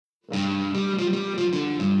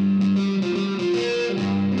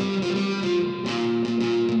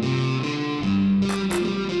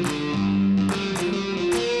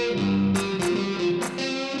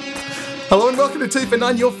to 2 for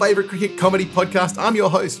 9, your favourite cricket comedy podcast. I'm your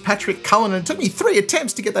host, Patrick Cullen, and it took me 3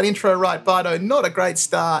 attempts to get that intro right, Bardo. Not a great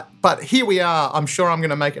start, but here we are. I'm sure I'm going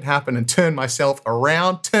to make it happen and turn myself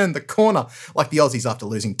around, turn the corner, like the Aussies after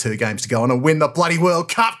losing 2 games to go on and win the bloody World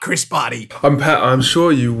Cup, Chris Barty. I'm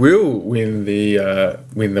sure you will win the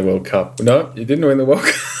World Cup. No, you didn't win the World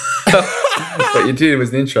Cup. But you did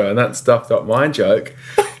was an intro, and that stuffed up my joke,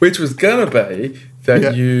 which was going to be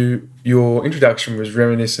that your introduction was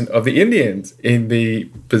reminiscent of the Indians in the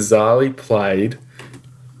bizarrely played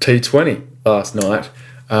T20 last night.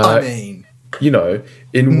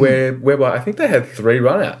 Whereby I think they had 3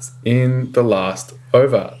 runouts in the last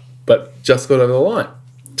over, but just got over the line.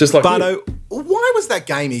 Just like Bardo, why was that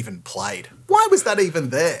game even played? Why was that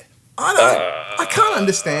even there? I can't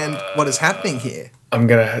understand what is happening here. I'm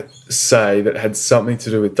going to say that it had something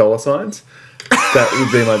to do with dollar signs. That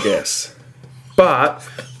would be my guess. But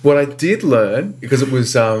what I did learn, because it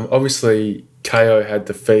was obviously KO had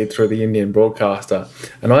the feed through the Indian broadcaster,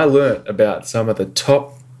 and I learnt about some of the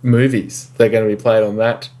top movies that are going to be played on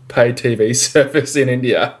that pay TV service in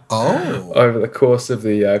India over the course of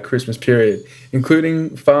the Christmas period,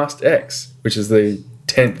 including Fast X, which is the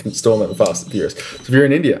 10th installment of Fast and Furious. So if you're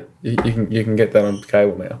in India, you can get that on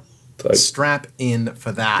cable now. So, strap in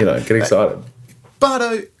for that. Get excited.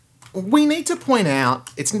 Bardo, we need to point out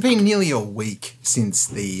it's been nearly a week since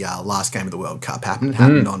the last game of the World Cup happened. It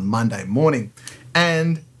happened on Monday morning.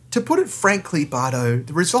 And to put it frankly, Bardo,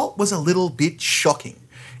 the result was a little bit shocking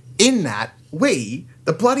in that we,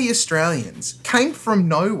 the bloody Australians, came from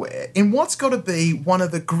nowhere in what's got to be one of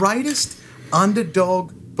the greatest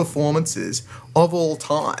underdog performances of all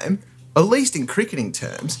time, at least in cricketing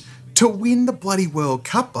terms, to win the bloody World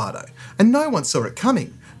Cup, Bardo. And no one saw it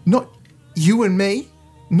coming. Not you and me,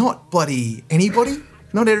 not bloody anybody,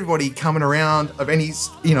 not everybody coming around of any,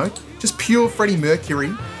 just pure Freddie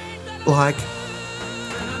Mercury. Like,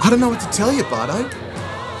 I don't know what to tell you, Bardo.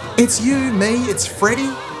 It's you, me, it's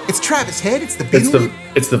Freddie, it's Travis Head, it's the bin lid.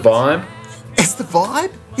 It's the vibe. It's the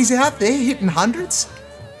vibe. He's out there hitting hundreds,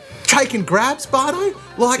 taking grabs, Bardo.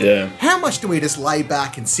 How much do we just lay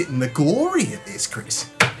back and sit in the glory of this, Chris?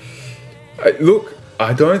 Look,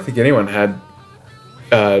 I don't think anyone had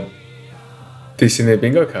this in their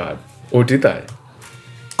bingo card, or did they?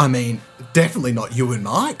 I mean, definitely not you and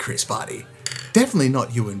I, Chris Barty. Definitely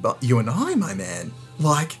not you and I, my man.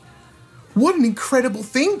 Like, what an incredible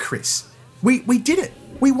thing, Chris. We did it.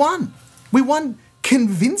 We won. We won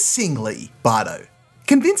convincingly, Bardo.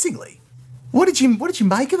 Convincingly. What did you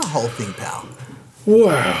make of the whole thing, pal?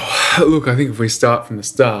 Wow. Look, I think if we start from the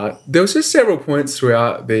start, there was just several points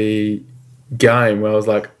throughout the game where I was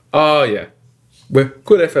like, oh yeah, we're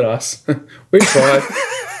good effort us. We tried.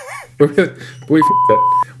 we f***ed it.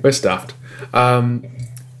 We're stuffed.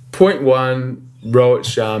 Point 1, Rohit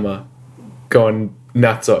Sharma going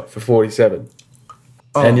nuts for 47.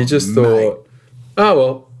 And you just thought, oh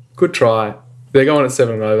well, good try. They're going at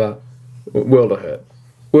 7 and over. World of hurt.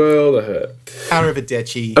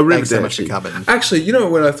 Arrivederci. Thanks so much for coming. Actually,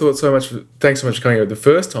 when I thought thanks so much for coming over the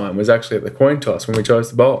first time was actually at the coin toss when we chose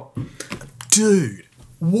the bowl. Dude,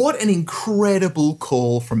 what an incredible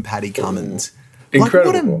call from Paddy Cummins.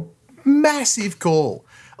 Incredible. What a massive call.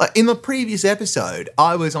 In the previous episode,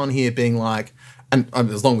 I was on here being like, and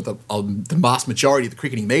along with the vast majority of the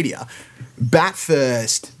cricketing media, bat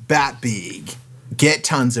first, bat big, get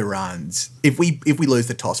tons of runs. If we lose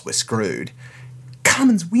the toss, we're screwed.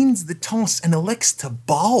 Cummins wins the toss and elects to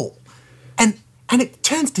bowl. And it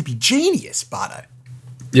turns to be genius, Bardo.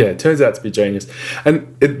 Yeah, it turns out to be genius.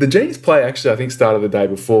 And the genius play actually, I think, started the day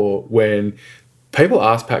before when people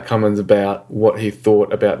asked Pat Cummins about what he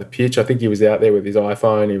thought about the pitch. I think he was out there with his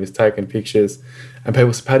iPhone, he was taking pictures, and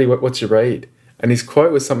people said, Paddy, what's your read? And his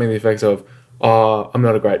quote was something to the effect of, oh, I'm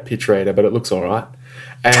not a great pitch reader, but it looks all right.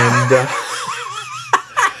 And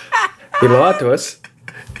he lied to us.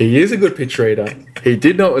 He is a good pitch reader. He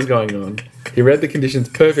did know what was going on. He read the conditions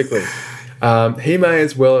perfectly. He may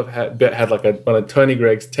as well have had like one of Tony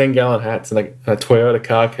Gregg's 10-gallon hats and a Toyota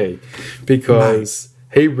car key, because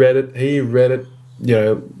he read it,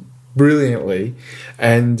 brilliantly.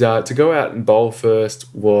 And to go out and bowl first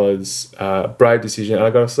was a brave decision. And I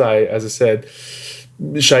got to say, as I said,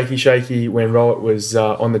 shaky when Rohit was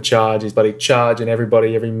on the charge. He's bloody charging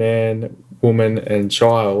everybody, every man, woman, and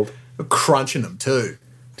child, crunching them too.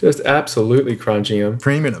 Just absolutely crunching them,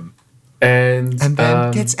 creaming them. And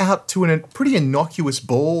then gets out to a pretty innocuous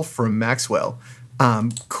ball from Maxwell,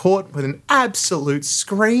 caught with an absolute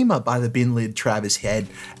screamer by the bin lid Travis Head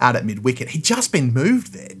out at mid-wicket. He'd just been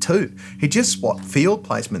moved there too. He just swapped field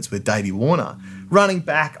placements with Davey Warner. Running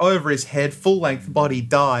back over his head, full-length body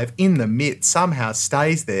dive in the mitt, somehow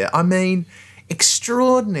stays there. I mean,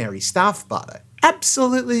 extraordinary stuff, Bardo.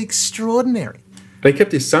 Absolutely extraordinary. They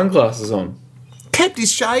kept his sunglasses on. Kept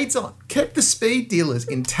his shades on, kept the speed dealers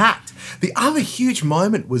intact. The other huge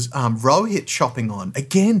moment was Rohit chopping on,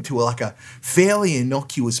 again, to like a fairly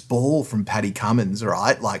innocuous ball from Paddy Cummins,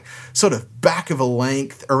 right? Like sort of back of a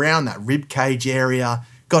length, around that rib cage area,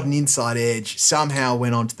 got an inside edge, somehow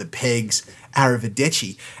went onto the pegs,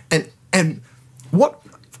 Arrivederci. And what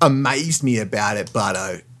amazed me about it,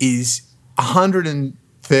 Bardo, is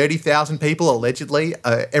 130,000 people, allegedly.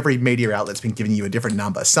 Every media outlet's been giving you a different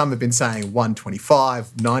number. Some have been saying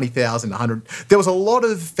 125, 90,000, 100. There was a lot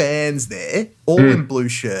of fans there, all in blue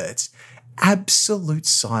shirts. Absolute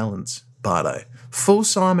silence, Bardo. Full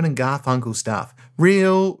Simon and Garfunkel stuff.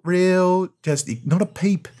 Real, just not a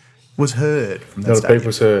peep was heard from that Not stadium. a peep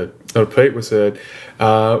was heard. Not a peep was heard.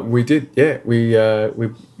 We did, yeah.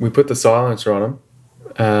 We put the silencer on them.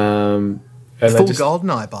 And full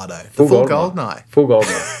Goldeneye, Bardo. Full Goldeneye. Full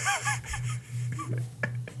Goldeneye.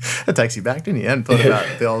 That takes you back, didn't you? You hadn't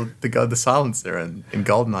thought about the silencer in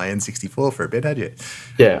Goldeneye N64 for a bit, had you?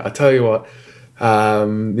 Yeah, I tell you what,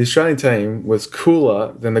 the Australian team was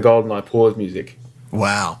cooler than the Goldeneye pause music.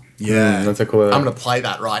 Wow. Yeah. That's how cool I'm going to play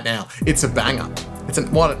that right now. It's a banger. It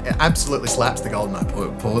absolutely slaps the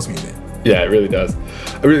Goldeneye pause music. Yeah, it really does.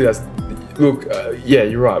 It really does. Look, yeah,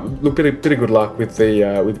 you're right. Look, bit of good luck with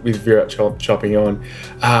the with Virat chopping on,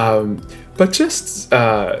 but just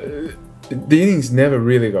the innings never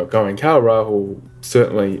really got going. KL Rahul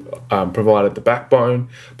certainly provided the backbone,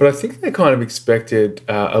 but I think they kind of expected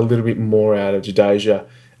a little bit more out of Jadeja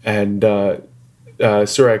and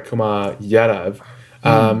Surya Kumar Yadav.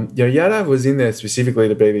 Yadav was in there specifically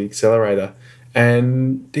to be the accelerator,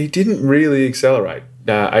 and he didn't really accelerate.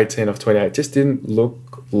 18 off 28 just didn't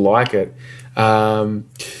look like it, and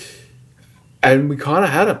we kind of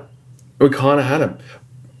had him.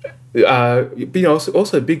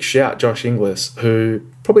 Also a big shout, Josh Inglis, who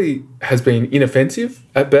probably has been inoffensive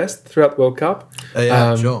at best throughout the World Cup.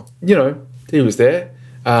 Yeah, sure. He was there.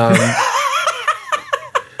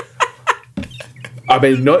 I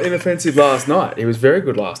mean, not inoffensive last night. He was very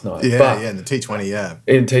good last night. Yeah, in the T20, yeah.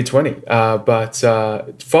 In T20. But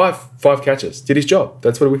five catches. Did his job.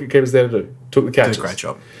 That's what a wicketkeeper's there to do. Took the catches. Did a great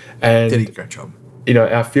job. And,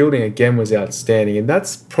 our fielding, again, was outstanding. And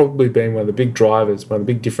that's probably been one of the big drivers, one of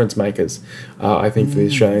the big difference makers, I think, for the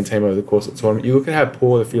Australian team over the course of the tournament. You look at how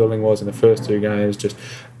poor the fielding was in the first two games, just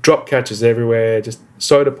drop catches everywhere, just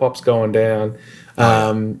soda pops going down.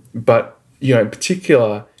 But, in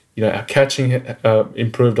particular, our catching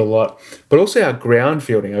improved a lot, but also our ground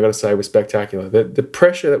fielding, I've got to say, was spectacular. The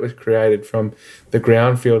pressure that was created from the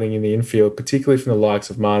ground fielding in the infield, particularly from the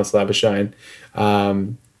likes of Marnus Labuschagne,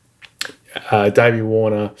 Davey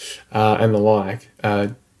Warner, and the like,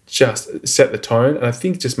 just set the tone. And I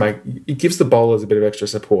think it gives the bowlers a bit of extra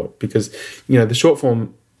support because, the short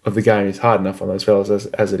form of the game is hard enough on those fellas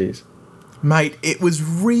as it is. Mate, it was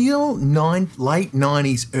real late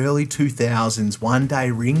 90s, early 2000s one-day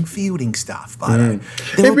ring fielding stuff, but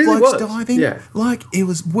there were blokes diving. Yeah. Like, it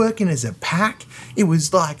was working as a pack. It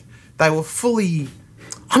was like they were fully...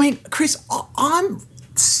 I mean, Chris, I'm...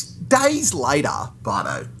 Days later,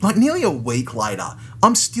 Bardo, like nearly a week later,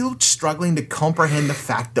 I'm still struggling to comprehend the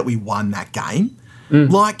fact that we won that game.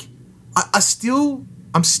 Like, I'm still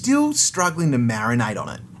struggling to marinate on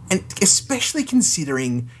it. And especially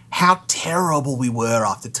considering how terrible we were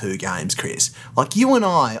after two games, Chris. Like, you and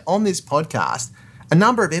I, on this podcast, a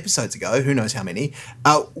number of episodes ago, who knows how many,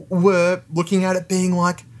 were looking at it being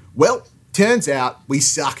like, well, turns out we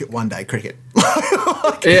suck at one-day cricket.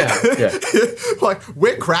 Yeah. Like,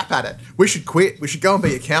 we're crap at it. We should quit. We should go and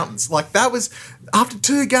be accountants. Like, that was after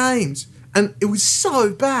two games, and it was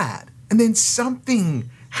so bad. And then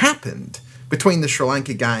something happened between the Sri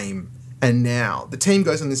Lanka game and now. The team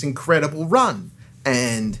goes on this incredible run,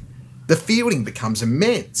 and the fielding becomes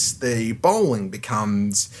immense. The bowling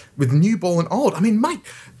becomes, with new ball and old. I mean, mate,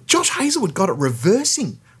 Josh Hazlewood got it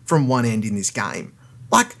reversing from one end in this game.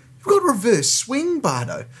 Like, you've got a reverse swing,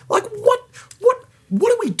 Bardo. Like, what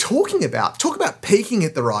are we talking about? Talk about peaking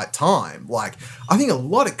at the right time. Like, I think a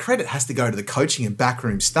lot of credit has to go to the coaching and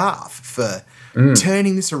backroom staff for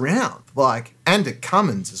turning this around. Like, and to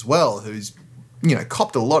Cummins as well, who's,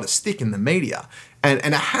 copped a lot of stick in the media. And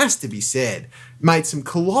it has to be said, made some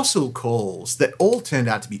colossal calls that all turned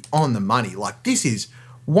out to be on the money. Like, this is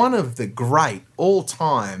one of the great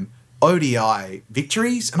all-time ODI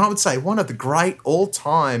victories, and I would say one of the great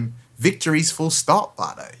all-time victories full stop,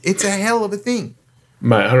 Bardo. It's a hell of a thing.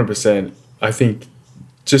 Mate, 100%. I think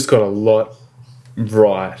just got a lot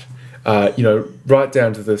right. right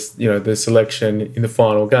down to this, the selection in the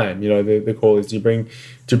final game. The call is, do you bring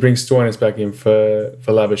Stoinis back in for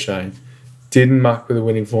Labuschagne? Didn't muck with the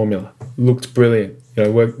winning formula. Looked brilliant.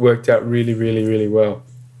 Worked out really, really, really well.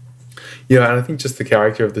 And I think just the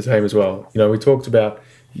character of the team as well. We talked about,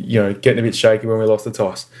 getting a bit shaky when we lost the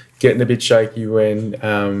toss, getting a bit shaky when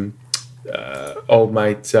old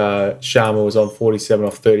mate Sharma was on 47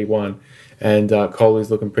 off 31, and Coley's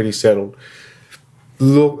looking pretty settled.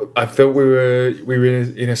 Look, I thought we were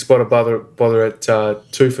in a spot of bother at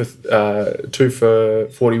 2 for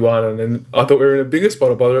 41, and then I thought we were in a bigger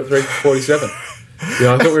spot of bother at 3 for 47.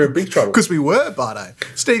 I thought we were in big trouble. Because we were, Bardo.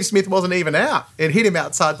 Steve Smith wasn't even out. It hit him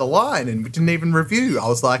outside the line and we didn't even review. I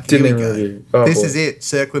was like, here we go. Oh, this is it,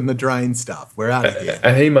 circling the drain stuff. We're out of here.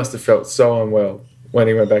 And he must have felt so unwell when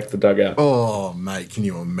he went back to the dugout. Oh, mate, can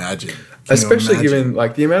you imagine? Especially given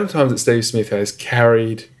the amount of times that Steve Smith has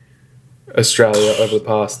carried Australia over the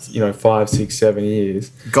past 5, 6, 7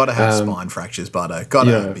 years. Got to have spine fractures, Bardo. Got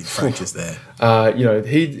to have big fractures there.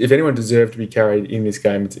 If anyone deserved to be carried in this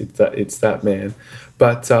game, it's that man.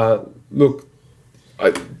 But look,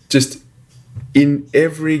 just in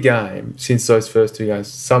every game since those first 2 games,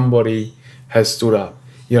 somebody has stood up.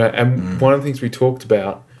 And one of the things we talked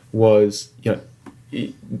about was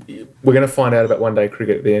we're going to find out about one-day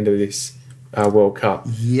cricket at the end of this World Cup.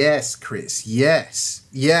 Yes, Chris.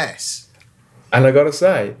 Yes. And I got to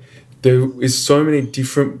say, there is so many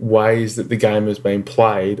different ways that the game has been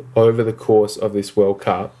played over the course of this World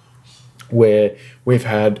Cup, where we've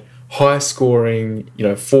had high scoring,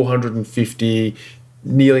 450,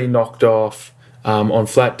 nearly knocked off on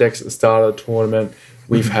flat decks at the start of the tournament.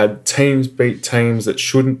 We've had teams beat teams that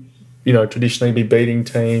shouldn't, traditionally be beating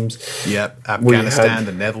teams. Yep, Afghanistan,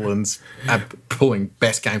 the Netherlands, pulling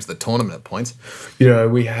best games of the tournament at points.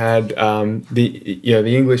 We had the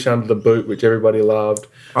English under the boot, which everybody loved.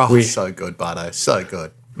 Oh, so good, Bardo, so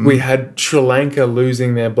good. We had Sri Lanka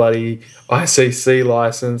losing their bloody ICC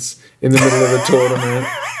license in the middle of the tournament.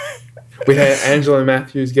 We had Angelo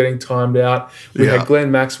Matthews getting timed out. We had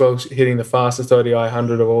Glenn Maxwell hitting the fastest ODI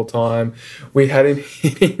 100 of all time. We had him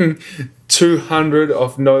hitting 200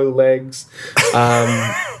 off no legs.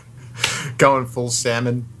 Going full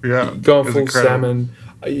salmon. Yeah. Going full salmon.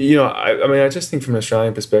 I just think from an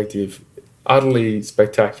Australian perspective, utterly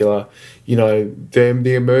spectacular.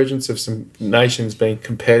 The emergence of some nations being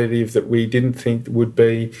competitive that we didn't think would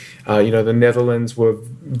be. The Netherlands were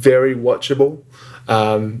very watchable.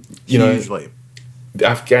 Hugely.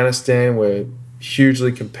 Afghanistan were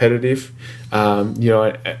hugely competitive. And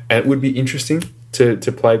it would be interesting to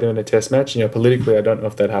play them in a test match. Politically, I don't know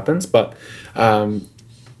if that happens, but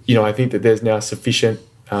I think that there's now sufficient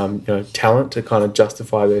talent to kind of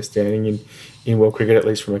justify their standing in world cricket, at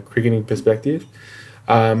least from a cricketing perspective.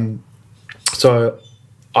 So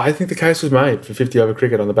I think the case was made for 50 over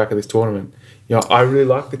cricket on the back of this tournament. I really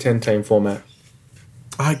like the 10-team format.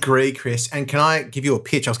 I agree, Chris. And can I give you a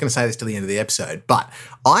pitch? I was going to say this till the end of the episode, but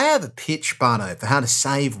I have a pitch, Bardo, for how to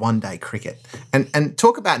save one-day cricket. And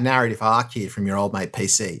talk about narrative arc here from your old mate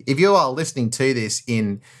PC. If you are listening to this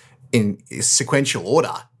in sequential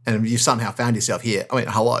order and you've somehow found yourself here,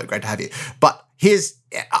 hello, great to have you. But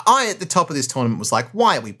I at the top of this tournament was like,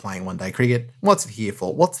 why are we playing one-day cricket? What's it here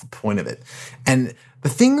for? What's the point of it? And the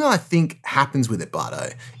thing that I think happens with it, Bardo,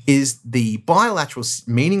 is the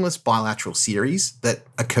meaningless bilateral series that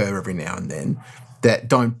occur every now and then that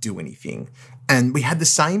don't do anything. And we had the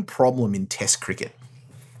same problem in Test cricket.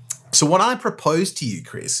 So what I propose to you,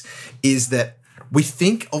 Chris, is that we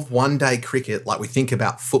think of one-day cricket like we think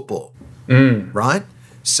about football, right?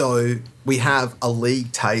 So we have a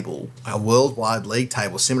league table, a worldwide league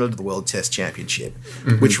table similar to the World Test Championship,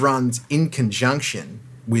 which runs in conjunction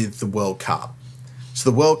with the World Cup. So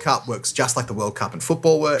the World Cup works just like the World Cup in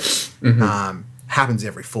football works, happens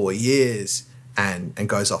every 4 years and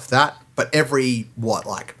goes off that. But every,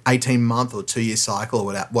 18-month or 2-year cycle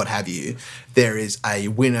or what have you, there is a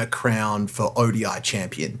winner crowned for ODI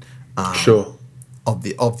champion of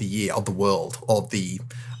the year, of the world, of the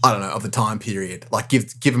time period. Like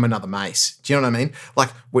give them another Mace. Do you know what I mean?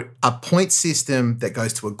 Like a point system that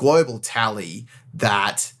goes to a global tally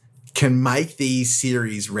that can make these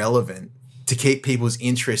series relevant to keep people's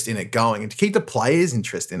interest in it going and to keep the players'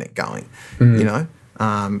 interest in it going,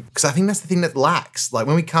 Because I think that's the thing that lacks. Like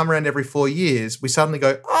when we come around every 4 years, we suddenly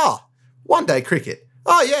go, oh, one-day cricket.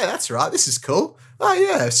 Oh, yeah, that's right. This is cool. Oh,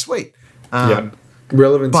 yeah, sweet.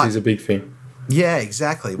 Relevancy is a big thing. Yeah,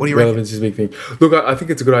 exactly. What do you reckon? Relevance is a big thing. Look, I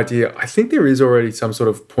think it's a good idea. I think there is already some sort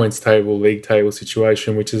of points table, league table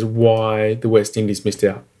situation, which is why the West Indies missed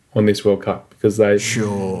out on this World Cup because they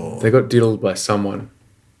got diddled by someone.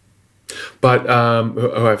 But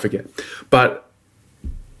who I forget. But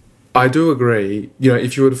I do agree.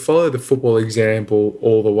 If you were to follow the football example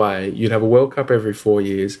all the way, you'd have a World Cup every 4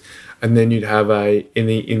 years, and then you'd have in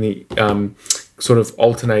the sort of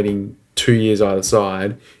alternating 2 years either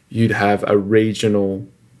side, you'd have a regional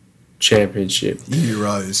championship.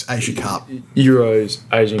 Euros,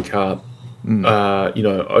 Asian Cup,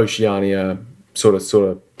 Oceania, sort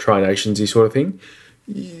of tri-nationsy sort of thing.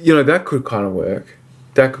 That could kind of work.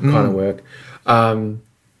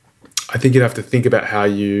 I think you'd have to think about how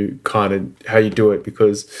you do it,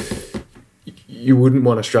 because you wouldn't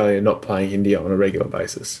want Australia not playing India on a regular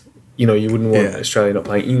basis. You wouldn't want Australia not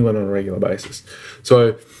playing England on a regular basis.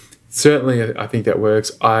 So certainly I think that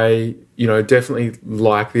works. I definitely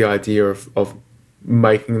like the idea of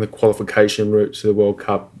making the qualification route to the World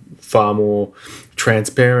Cup far more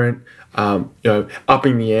transparent,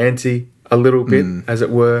 upping the ante a little bit, as it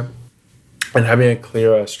were, and having a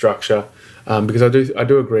clearer structure. Because I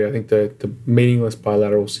do agree. I think the meaningless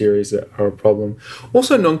bilateral series are a problem.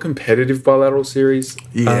 Also, non-competitive bilateral series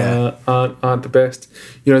aren't the best.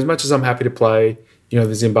 As much as I'm happy to play,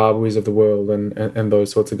 the Zimbabwe's of the world and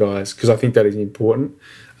those sorts of guys, because I think that is important.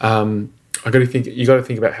 You got to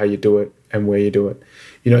think about how you do it and where you do it.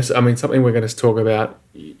 Something we're going to talk about,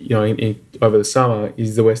 over the summer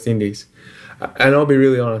is the West Indies, and I'll be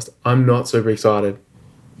really honest, I'm not super excited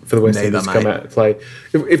for the West Indies to come out and play.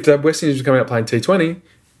 If the West Indies were coming out playing T20,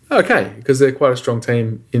 okay, because they're quite a strong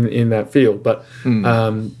team in that field. But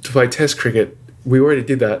to play Test cricket, we already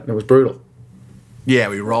did that, and it was brutal. Yeah,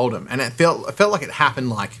 we rolled them, and it felt like it happened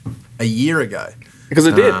like a year ago. Because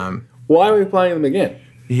it did. Why are we playing them again?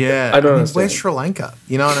 Yeah, I don't understand. Where's Sri Lanka?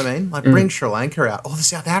 You know what I mean? Like, bring Sri Lanka out. Or the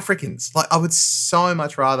South Africans. Like, I would so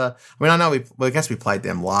much rather. I mean, I know I guess we played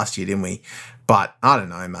them last year, didn't we? But I don't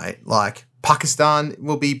know, mate. Like, Pakistan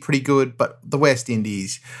will be pretty good, but the West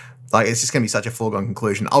Indies, like, it's just going to be such a foregone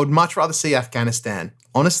conclusion. I would much rather see Afghanistan.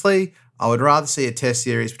 Honestly, I would rather see a test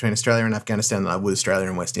series between Australia and Afghanistan than I would Australia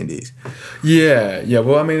and West Indies. Yeah.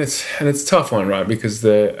 Well, I mean, it's a tough one, right? Because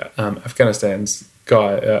the Afghanistan's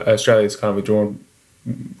guy, Australia's kind of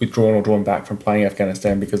withdrawn or drawn back from playing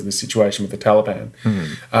Afghanistan because of the situation with the Taliban.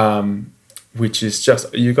 Which is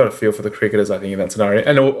just, you've got to feel for the cricketers, I think, in that scenario.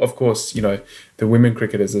 And, of course, the women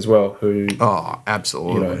cricketers as well, who... Oh,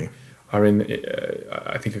 absolutely. Are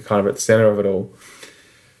I think are kind of at the centre of it all.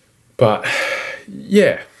 But,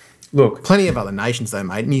 yeah, look... Plenty of other nations, though,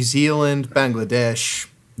 mate. New Zealand, Bangladesh,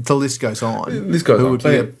 the list goes on. Who would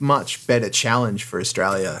be a much better challenge for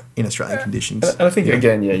Australia in Australian conditions. And I think,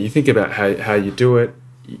 again, you think about how you do it.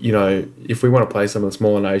 If we want to play some of the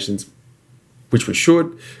smaller nations, which we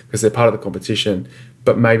should, because they're part of the competition,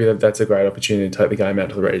 but maybe that's a great opportunity to take the game out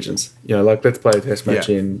to the regions. Let's play a test match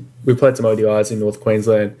we played some ODIs in North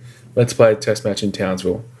Queensland. Let's play a test match in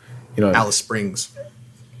Townsville. Alice Springs.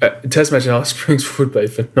 A test match in Alice Springs would be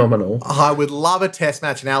phenomenal. I would love a test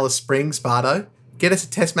match in Alice Springs, Bardo. Get us a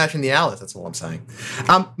test match in the Alice, that's all I'm saying.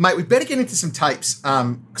 Mate, we better get into some tapes,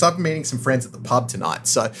 because I've been meeting some friends at the pub tonight,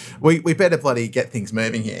 so we better bloody get things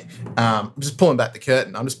moving here. I'm just pulling back the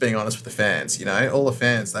curtain. I'm just being honest with the fans, all the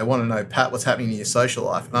fans, they want to know, Pat, what's happening in your social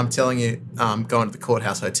life? And I'm telling you, I'm going to the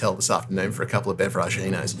Courthouse Hotel this afternoon for a couple of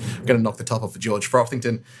beveraginos. I'm going to knock the top off of George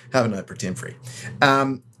Frothington, have a no pretend free.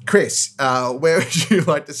 Chris, where would you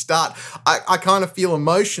like to start? I kind of feel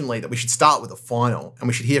emotionally that we should start with a final, and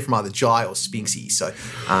we should hear from either Jai or Spinksy. So,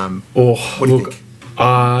 what do you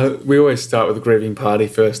think? We always start with the grieving party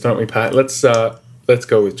first, don't we, Pat? Let's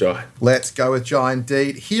go with Jai. Let's go with Jai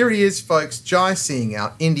indeed. Here he is, folks. Jai Singh,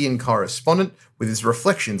 our Indian correspondent, with his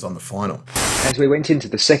reflections on the final. As we went into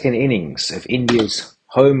the second innings of India's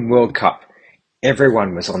home World Cup,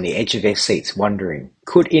 everyone was on the edge of their seats wondering,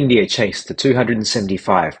 could India chase the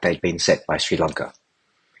 275 they'd been set by Sri Lanka?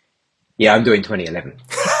 Yeah, I'm doing 2011.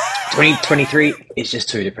 2023 is just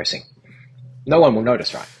too depressing. No one will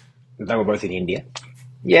notice, right? They were both in India.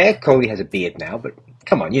 Yeah, Kohli has a beard now, but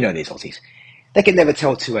come on, these Aussies. They can never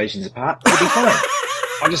tell two Asians apart. It'll be fine.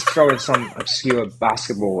 I'll just throw in some obscure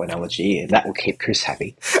basketball analogy and that will keep Chris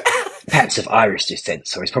happy. Pat's of Irish descent,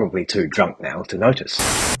 so he's probably too drunk now to notice.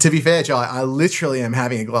 To be fair, Jai, I literally am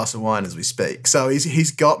having a glass of wine as we speak, so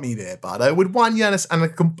he's got me there, Bardo. Would one Giannis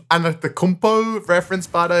Antetokounmpo reference,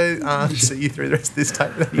 Bardo, see you through the rest of this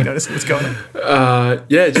tape that you notice what's going on?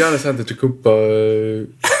 Giannis Antetokounmpo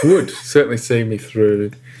would certainly see me through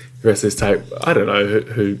the rest of this tape. I don't know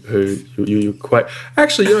who you quite...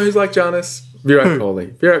 Actually, who's like Giannis? Virat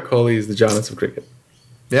Kohli. Virat Kohli is the Giannis of cricket.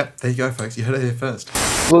 Yep, there you go, folks. You heard it here first.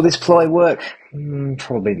 Will this ploy work?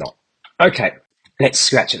 Probably not. Okay, let's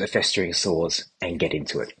scratch at the festering sores and get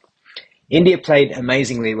into it. India played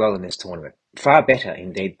amazingly well in this tournament, far better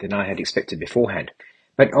indeed than I had expected beforehand,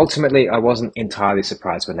 but ultimately I wasn't entirely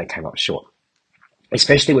surprised when they came up short.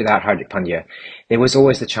 Especially without Hardik Pandya, there was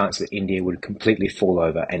always the chance that India would completely fall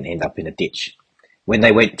over and end up in a ditch. When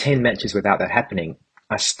they went 10 matches without that happening,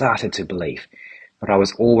 I started to believe, but I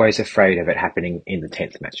was always afraid of it happening in the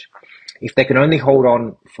 10th match. If they could only hold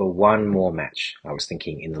on for one more match, I was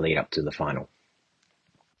thinking in the lead up to the final.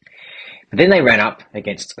 But then they ran up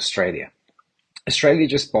against Australia. Australia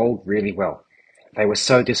just bowled really well. They were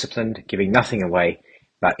so disciplined, giving nothing away,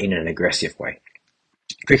 but in an aggressive way.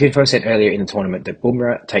 Cricinfo said earlier in the tournament that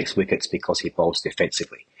Bumrah takes wickets because he bowls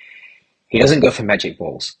defensively. He doesn't go for magic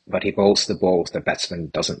balls, but he bowls the balls the batsman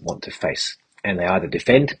doesn't want to face, and they either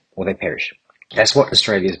defend or they perish. That's what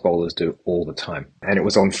Australia's bowlers do all the time, and it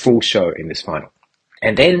was on full show in this final.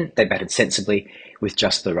 And then they batted sensibly with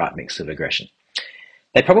just the right mix of aggression.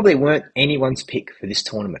 They probably weren't anyone's pick for this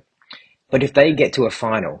tournament, but if they get to a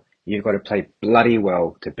final, you've got to play bloody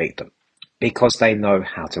well to beat them, because they know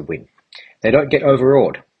how to win. They don't get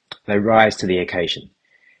overawed. They rise to the occasion.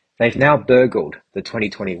 They've now burgled the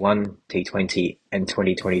 2021 T20 and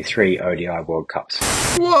 2023 ODI World Cups.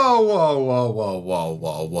 Whoa,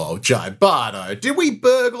 Joe Bardo. Did we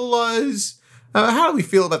burgle those? How do we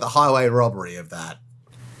feel about the highway robbery of that?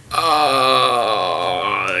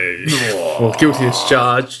 Well, guilty as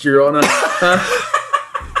charged, Your Honour.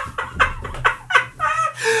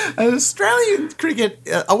 Australian cricket,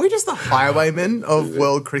 are we just the highwaymen of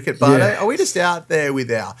world cricket, Bardo? Yeah. Are we just out there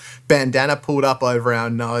with our bandana pulled up over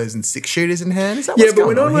our nose and 6 shooters in hand? Is that what's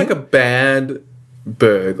going on? We're not like a bad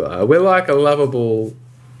burglar. We're like a lovable,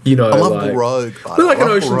 a lovable rogue, Bardo. We're like an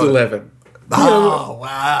Ocean's 11. Oh,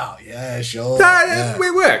 wow. Yeah, sure.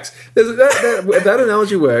 It works. That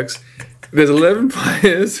analogy works. There's 11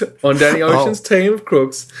 players on Danny Ocean's team of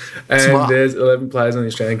crooks, and Smart. There's 11 players on the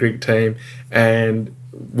Australian cricket team, and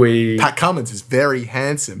Pat Cummins is very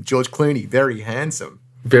handsome. George Clooney, very handsome.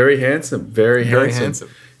 Very handsome.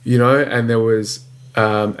 You know, and there was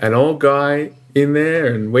an old guy in there,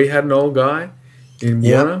 and we had an old guy in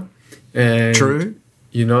Warner. And, true.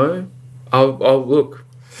 You know, I'll look.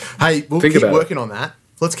 Hey, we'll keep working on that.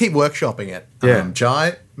 Let's keep workshopping it. Yeah.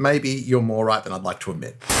 Jai, maybe you're more right than I'd like to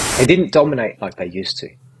admit. They didn't dominate like they used to,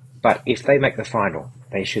 but if they make the final,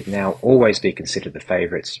 they should now always be considered the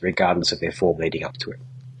favourites, regardless of their form leading up to it.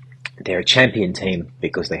 They're a champion team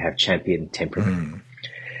because they have champion temperament.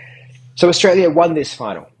 So Australia won this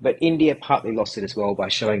final, but India partly lost it as well by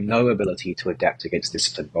showing no ability to adapt against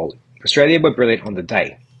disciplined bowling. Australia were brilliant on the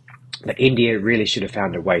day, but India really should have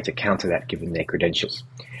found a way to counter that given their credentials.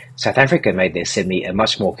 South Africa made their semi a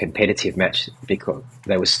much more competitive match because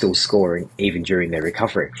they were still scoring even during their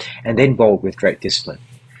recovery, and then bowled with great discipline.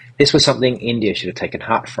 This was something India should have taken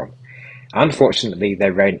heart from. Unfortunately,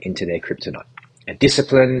 they ran into their kryptonite. A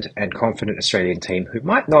disciplined and confident Australian team who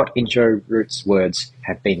might not, in Joe Root's words,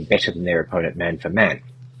 have been better than their opponent man for man,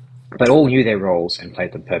 but all knew their roles and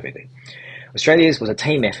played them perfectly. Australia's was a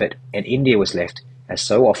team effort, and India was left, as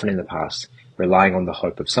so often in the past, relying on the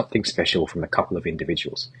hope of something special from a couple of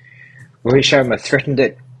individuals. Rohit Sharma threatened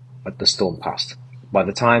it, but the storm passed. By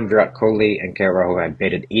the time Virat Kohli and KL Rahul had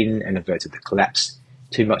bedded in and averted the collapse,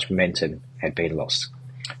 too much momentum had been lost.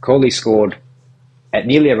 Kohli scored at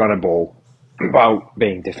nearly a run a ball while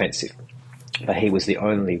being defensive, but he was the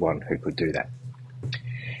only one who could do that.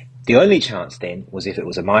 The only chance then was if it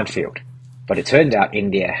was a minefield, but it turned out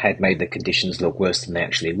India had made the conditions look worse than they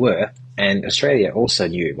actually were, and Australia also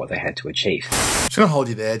knew what they had to achieve. I'm just going to hold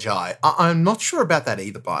you there, Jai. I'm not sure about that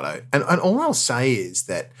either, Bardo. And all I'll say is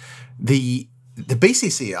that the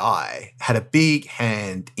BCCI had a big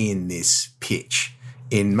hand in this pitch,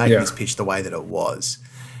 in making this pitch the way that it was.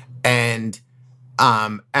 And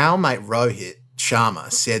our mate Rohit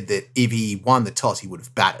Sharma said that if he won the toss, he would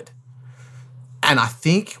have batted. And I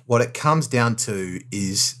think what it comes down to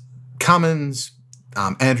is Cummins,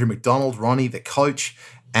 Andrew McDonald, Ronnie, the coach,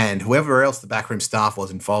 and whoever else the backroom staff was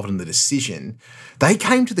involved in the decision, they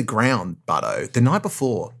came to the ground, Butto, the night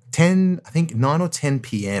before, 9 or 10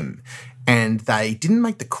 p.m., and they didn't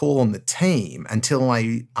make the call on the team until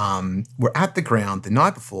they were at the ground the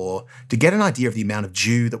night before to get an idea of the amount of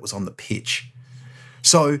dew that was on the pitch.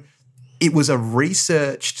 So it was a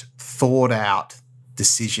researched, thought-out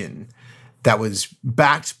decision that was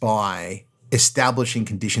backed by establishing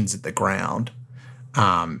conditions at the ground.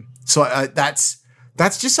 So that's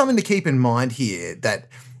just something to keep in mind here, that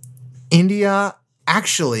India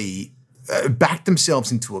actually backed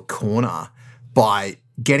themselves into a corner by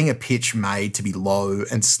getting a pitch made to be low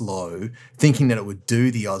and slow, thinking that it would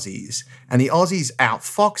do the Aussies. And the Aussies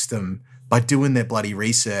outfoxed them by doing their bloody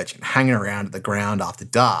research and hanging around at the ground after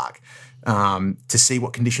dark. to see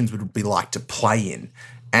what conditions would be like to play in.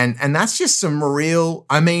 And that's just some real,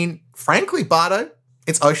 I mean, frankly, Bardo,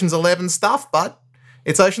 it's Ocean's 11 stuff, bud.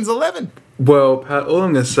 It's Ocean's 11. Well, Pat, all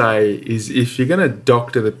I'm going to say is if you're going to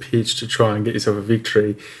doctor the pitch to try and get yourself a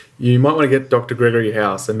victory, you might want to get Dr. Gregory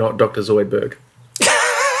House and not Dr. Zoidberg.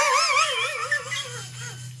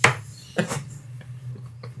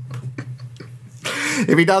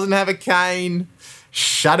 If he doesn't have a cane,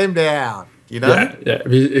 shut him down, you know? Yeah.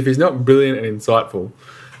 If he's not brilliant and insightful.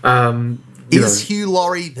 Is Hugh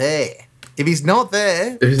Laurie there? If he's not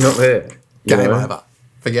there... Game over.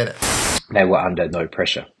 Forget it. They were under no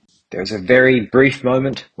pressure. There was a very brief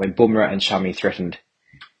moment when Bumrah and Shami threatened,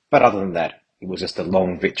 but other than that, it was just a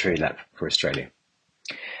long victory lap for Australia.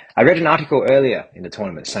 I read an article earlier in the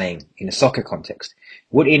tournament saying, in a soccer context,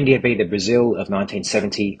 would India be the Brazil of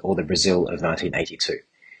 1970 or the Brazil of 1982?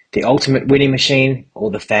 The ultimate winning machine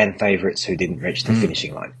or the fan favourites who didn't reach the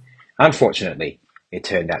finishing line? Unfortunately, it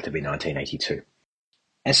turned out to be 1982.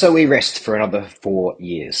 And so we rest for another 4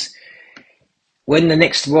 years. When the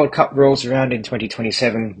next World Cup rolls around in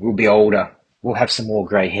 2027, we'll be older, we'll have some more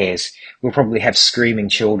grey hairs, we'll probably have screaming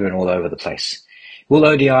children all over the place. Will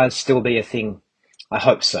ODIs still be a thing? I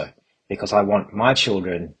hope so, because I want my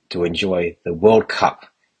children to enjoy the World Cup,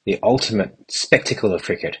 the ultimate spectacle of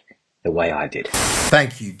cricket, the way I did.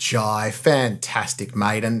 Thank you, Jai. Fantastic,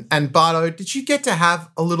 mate. And Bardo, did you get to have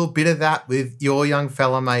a little bit of that with your young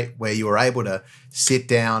fella, mate, where you were able to sit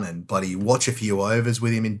down and bloody watch a few overs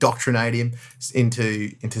with him, indoctrinate him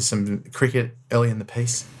into some cricket early in the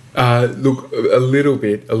piece? Look, a little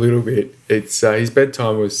bit. It's his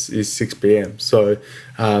bedtime is 6 p.m, so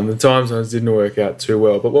the time zones didn't work out too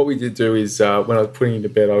well. But what we did do is when I was putting him to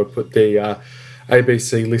bed, I would put the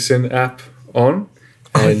ABC Listen app on,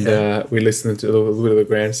 and we listened to a little bit of the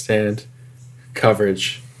grandstand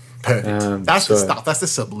coverage. Perfect. That's the stuff. That's the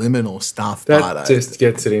subliminal stuff. That Bardo. just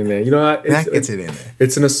gets it in there. You know, that gets it in there.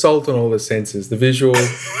 It's an assault on all the senses. The visual.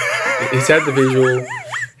 He's had the visual.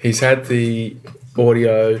 He's had the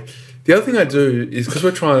audio. The other thing I do is because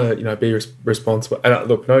we're trying to, be responsible. And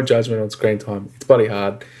look, no judgment on screen time. It's bloody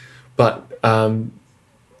hard, but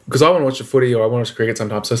because I want to watch the footy or I want to watch cricket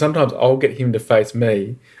sometimes. So sometimes I'll get him to face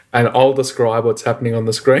me, and I'll describe what's happening on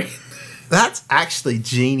the screen. That's actually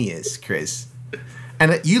genius, Chris.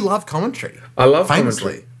 And you love commentary. I love famously.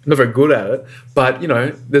 Commentary. I'm not very good at it, but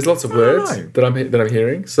there's lots of words that I'm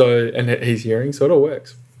hearing. So and he's hearing, so it all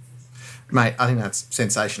works. Mate, I think that's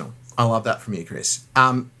sensational. I love that from you, Chris.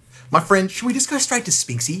 My friend, should we just go straight to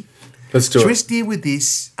Spinksy? Let's do it. Should we just deal with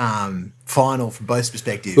this final from both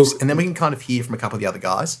perspectives, and then we can kind of hear from a couple of the other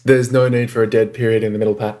guys? There's no need for a dead period in the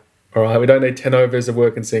middle, Pat. All right, we don't need 10 overs of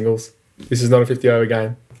work and singles. This is not a 50-over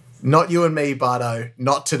game. Not you and me, Bardo.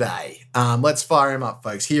 Not today. Let's fire him up,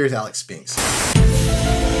 folks. Here is Alex Spinks.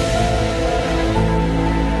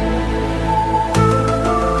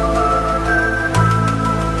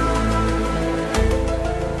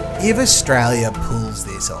 If Australia pulls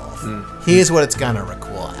this off, here's what it's going to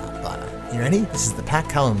require, Bardo. You ready? This is the Pat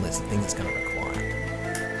Cullen list of things it's going to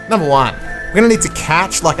require. Number one, we're going to need to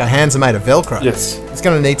catch like our hands are made of Velcro. Yes. It's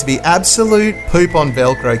going to need to be absolute poop on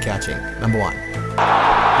Velcro catching. Number one.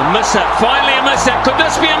 A miss-up, finally a miss-up. Could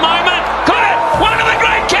this be a moment? Could it? One of the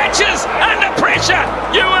great catches under pressure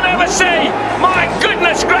you will ever see. My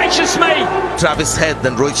goodness gracious me. Travis Head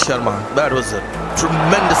and Rohit Sharma. That was a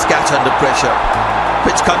tremendous catch under pressure.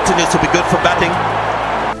 Pitch continues to be good for batting.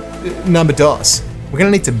 Number dos. We're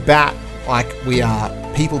going to need to bat like we are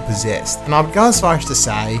people possessed. And I would go as far as to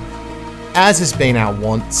say, as has been our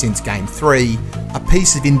want since Game 3, a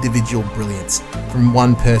piece of individual brilliance from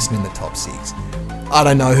one person in the top six. I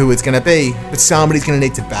don't know who it's going to be, but somebody's going to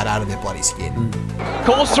need to bat out of their bloody skin.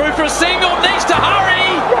 Calls through for a single, needs to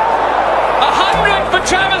hurry. 100 for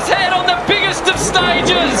Travis Head on the biggest of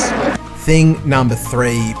stages. Thing number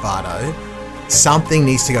 3, Bardo. Something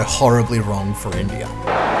needs to go horribly wrong for India.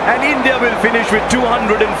 And India will finish with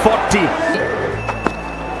 240.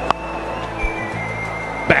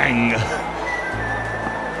 Bang.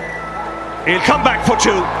 He'll come back for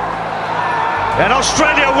 2. And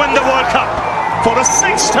Australia win the World Cup for the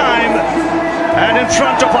 6th time. And in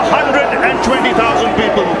front of 120,000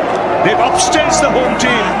 people. They've upstaged the home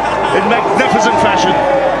team in magnificent fashion.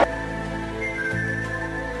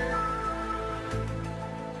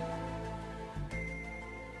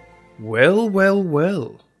 Well, well,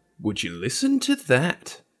 well. Would you listen to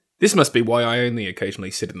that? This must be why I only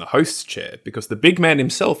occasionally sit in the host's chair, because the big man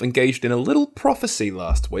himself engaged in a little prophecy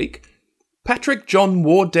last week. Patrick John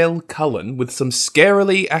Wardell Cullen with some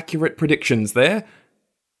scarily accurate predictions there.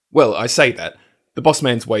 Well, I say that. The boss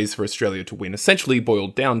man's ways for Australia to win essentially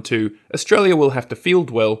boiled down to Australia will have to field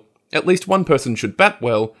well, At least one person should bat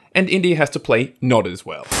well, and India has to play not as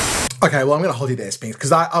well. Okay, well, I'm going to hold you there, Spinks,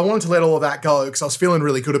 because I wanted to let all of that go because I was feeling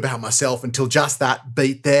really good about myself until just that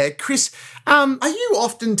beat there. Chris, are you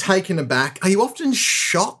often taken aback? Are you often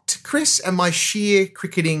shocked, Chris, at my sheer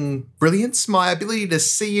cricketing brilliance, my ability to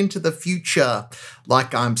see into the future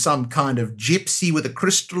like I'm some kind of gypsy with a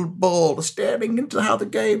crystal ball staring into how the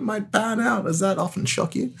game might pan out? Does that often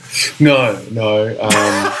shock you? No.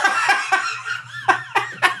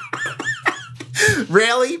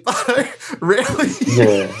 Really, Bo? Really?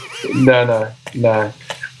 Yeah. No.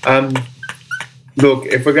 Look,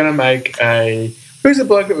 if we're going to make who's the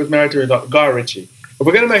bloke that was married to Guy Ritchie? If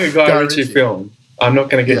we're going to make a Guy Ritchie film, I'm not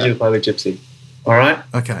going to get you to play the gypsy. All right?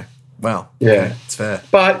 Okay. Well, yeah, okay, it's fair.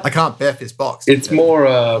 But I can't bet this box. It's more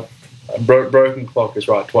a broken clock is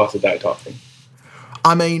right twice a day type thing.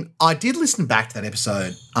 I mean, I did listen back to that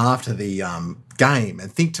episode after the game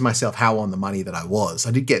and think to myself how on the money that I was.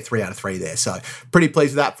 I did get 3 out of 3 there, so pretty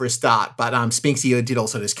pleased with that for a start. But Spinksy did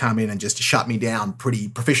also just come in and just shut me down pretty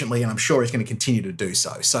proficiently, and I'm sure he's going to continue to do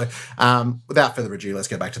so. So without further ado, let's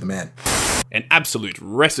go back to the man. An absolute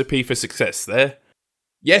recipe for success there.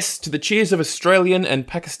 Yes, to the cheers of Australian and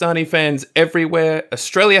Pakistani fans everywhere,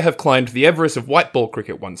 Australia have climbed the Everest of white ball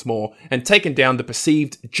cricket once more and taken down the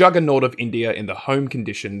perceived juggernaut of India in the home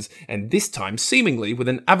conditions, and this time seemingly with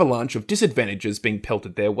an avalanche of disadvantages being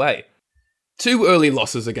pelted their way. 2 early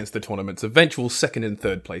losses against the tournament's eventual second and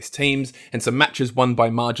third place teams, and some matches won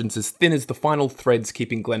by margins as thin as the final threads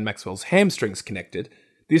keeping Glenn Maxwell's hamstrings connected,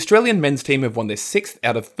 the Australian men's team have won their 6th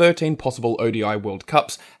out of 13 possible ODI World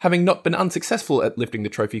Cups, having not been unsuccessful at lifting the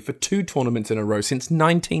trophy for 2 tournaments in a row since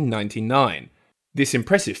 1999. This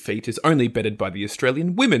impressive feat is only bettered by the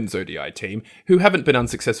Australian women's ODI team, who haven't been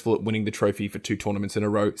unsuccessful at winning the trophy for 2 tournaments in a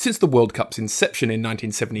row since the World Cup's inception in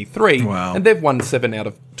 1973, and they've won 7 out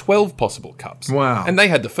of 12 possible cups. Wow. And they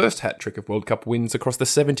had the first hat-trick of World Cup wins across the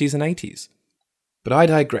 70s and 80s. But I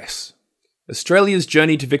digress. Australia's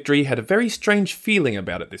journey to victory had a very strange feeling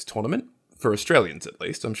about it this tournament. For Australians, at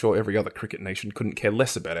least. I'm sure every other cricket nation couldn't care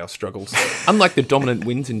less about our struggles. Unlike the dominant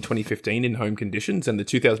wins in 2015 in home conditions and the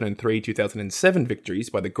 2003-2007 victories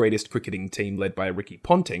by the greatest cricketing team led by Ricky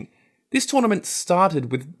Ponting, this tournament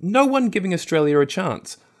started with no one giving Australia a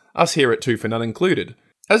chance. Us here at 2 for None included.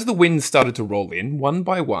 As the wins started to roll in, one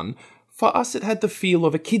by one, for us it had the feel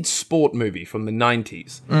of a kid's sport movie from the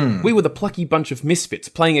 90s. We were the plucky bunch of misfits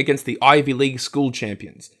playing against the Ivy League school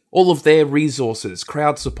champions. All of their resources,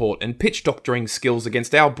 crowd support, and pitch doctoring skills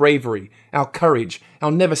against our bravery, our courage,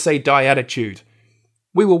 our never-say-die attitude.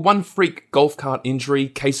 We were one freak golf cart injury,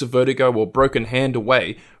 case of vertigo, or broken hand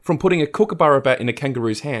away from putting a kookaburra bat in a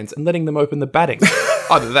kangaroo's hands and letting them open the batting.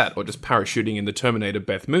 Either that, or just parachuting in the Terminator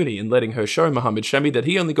Beth Mooney and letting her show Mohammed Shami that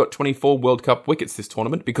he only got 24 World Cup wickets this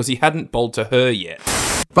tournament because he hadn't bowled to her yet.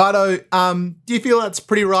 Bardo, do you feel that's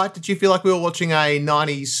pretty right? Did you feel like we were watching a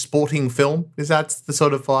 90s sporting film? Is that the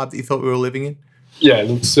sort of vibe that you thought we were living in? Yeah,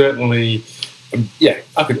 look, certainly.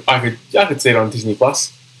 I could see it on Disney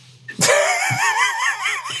Plus.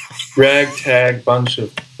 Ragtag bunch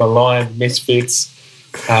of maligned misfits.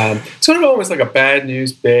 Sort of almost like a Bad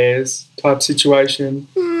News Bears type situation.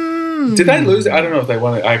 Did they lose it? I don't know if they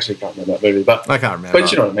won it. I actually can't remember that movie. But I can't remember.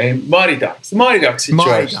 But you know what I mean. Mighty Ducks. The Mighty Ducks situation.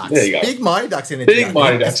 Mighty Ducks. There you go. Big Mighty Ducks energy. Big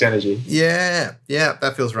Mighty Ducks energy. Yeah,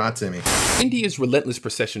 that feels right to me. India's relentless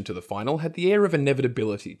procession to the final had the air of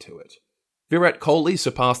inevitability to it. Virat Kohli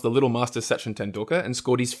surpassed the little master Sachin Tendulkar and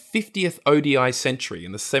scored his 50th ODI century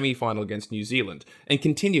in the semi-final against New Zealand and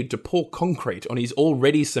continued to pour concrete on his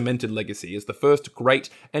already cemented legacy as the first great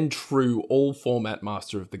and true all-format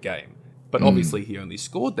master of the game. But obviously he only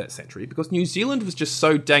scored that century because New Zealand was just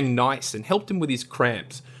so dang nice and helped him with his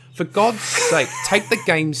cramps. For God's sake, take the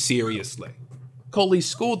game seriously. Kohli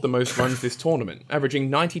scored the most runs this tournament,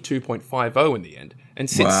 averaging 92.50 in the end, and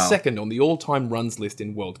sits second on the all-time runs list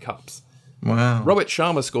in World Cups. Wow. Rohit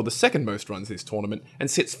Sharma scored the second most runs this tournament and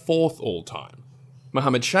sits 4th all-time.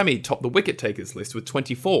 Mohammed Shami topped the wicket-takers list with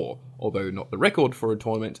 24, although not the record for a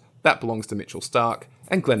tournament. That belongs to Mitchell Starc,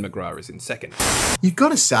 and Glenn McGrath is in second. You've got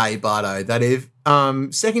to say, Bardo, that if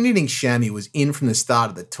second innings Shami was in from the start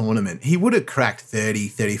of the tournament, he would have cracked 30,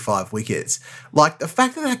 35 wickets. Like, the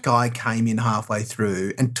fact that that guy came in halfway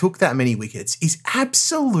through and took that many wickets is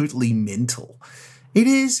absolutely mental. It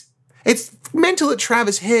is. It's mental that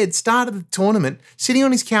Travis Head started the tournament sitting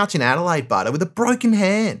on his couch in Adelaide, Bardo, with a broken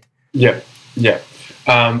hand. Yeah,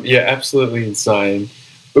 absolutely insane.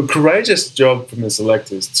 But courageous job from the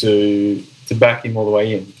selectors to back him all the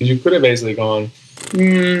way in, because you could have easily gone,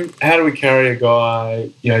 how do we carry a guy?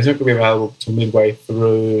 You know, he's not going to be available till midway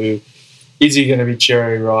through. Is he going to be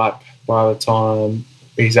cherry ripe by the time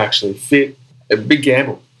he's actually fit? A big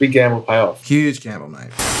gamble. Big gamble payoff. Huge gamble,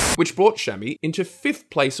 mate. Which brought Shammy into 5th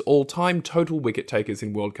place all-time total wicket takers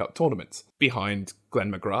in World Cup tournaments, behind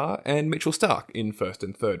Glenn McGrath and Mitchell Starc in 1st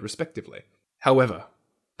and 3rd respectively. However,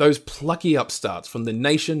 those plucky upstarts from the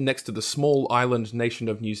nation next to the small island nation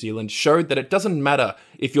of New Zealand showed that it doesn't matter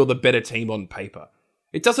if you're the better team on paper.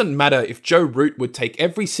 It doesn't matter if Joe Root would take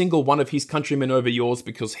every single one of his countrymen over yours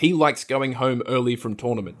because he likes going home early from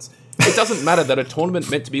tournaments. It doesn't matter that a tournament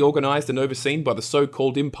meant to be organised and overseen by the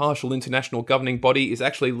so-called impartial international governing body is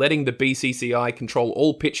actually letting the BCCI control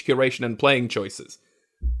all pitch curation and playing choices.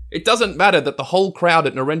 It doesn't matter that the whole crowd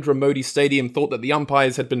at Narendra Modi Stadium thought that the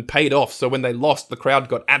umpires had been paid off, so when they lost, the crowd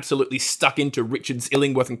got absolutely stuck into Richards,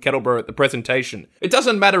 Illingworth and Kettleborough at the presentation. It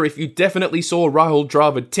doesn't matter if you definitely saw Rahul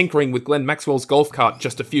Dravid tinkering with Glenn Maxwell's golf cart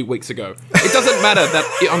just a few weeks ago. It doesn't matter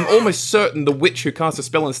that I'm almost certain the witch who cast a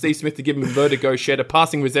spell on Steve Smith to give him vertigo shared a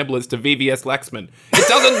passing resemblance to VVS Laxman. It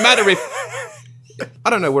doesn't matter if...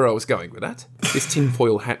 I don't know where I was going with that. This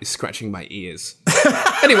tinfoil hat is scratching my ears.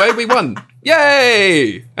 Anyway, we won.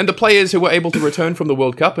 Yay! And the players who were able to return from the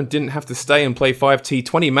World Cup and didn't have to stay and play 5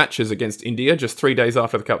 T20 matches against India just 3 days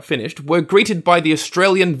after the Cup finished were greeted by the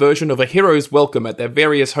Australian version of a hero's welcome at their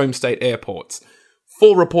various home state airports.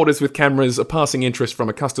 4 reporters with cameras, a passing interest from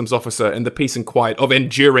a customs officer, and the peace and quiet of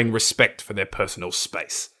enduring respect for their personal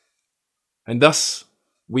space. And thus,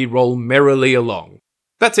 we roll merrily along.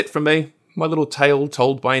 That's it from me. My little tale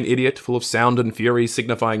told by an idiot full of sound and fury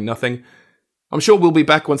signifying nothing. I'm sure we'll be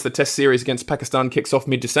back once the test series against Pakistan kicks off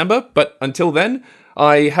mid-December, but until then,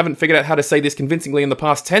 I haven't figured out how to say this convincingly in the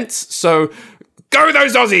past tense, so go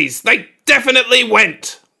those Aussies! They definitely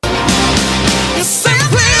went!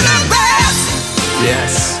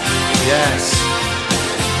 Yes. Yes.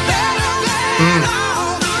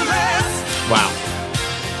 Wow.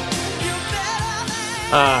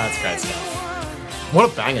 That's great stuff. What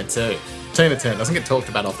a banger too. Tina Turner doesn't get talked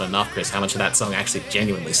about often enough, Chris, how much of that song actually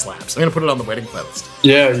genuinely slaps. I'm going to put it on the wedding playlist.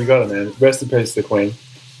 Yeah, you got it, man. Rest in peace to the Queen.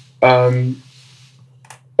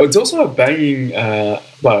 It's also a banging,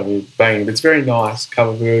 banging, but it's a very nice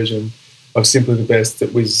cover version of Simply the Best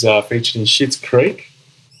that was featured in Schitt's Creek.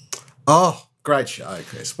 Oh, great show,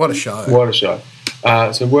 Chris. What a show. What a show.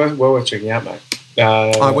 So well worth checking out, mate.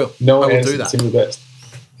 I will. No I will answer do that. Simply the Best.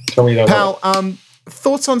 Tell me you don't know. Pal,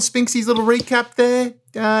 thoughts on Spinksy's little recap there?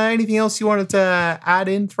 Anything else you wanted to add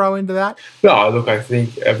in, throw into that? No, look, I think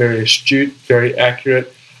very astute, very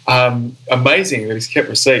accurate. Amazing that he's kept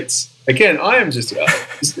receipts. Again, I am just...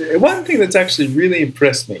 one thing that's actually really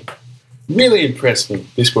impressed me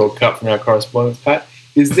this World Cup from our correspondents, Pat,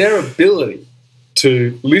 is their ability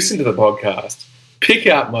to listen to the podcast, pick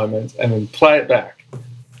out moments, and then play it back.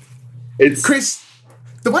 It's Chris,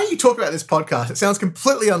 the way you talk about this podcast, it sounds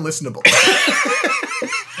completely unlistenable.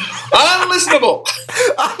 Unlistenable.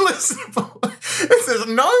 There's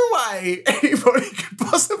no way anybody could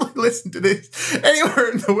possibly listen to this anywhere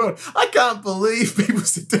in the world. I can't believe people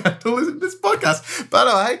sit down to listen to this podcast. But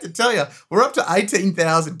I hate to tell you, we're up to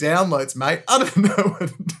 18,000 downloads, mate. I don't know what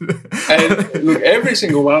to do. And look, every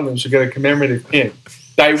single one of them should get a commemorative pin.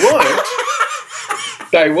 They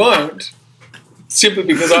won't. Simply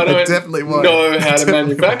because I don't know how to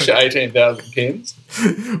manufacture 18,000 pins.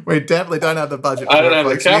 We definitely don't have the budget for I don't have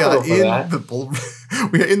the capital for that.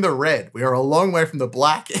 We are in the red. We are a long way from the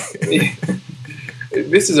black.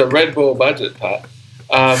 This is a Red Bull budget, Pat.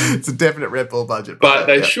 It's a definite Red Bull budget. But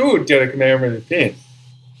they should get a commemorative pin.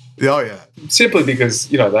 Oh, yeah. Simply because,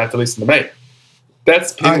 they have to listen to me.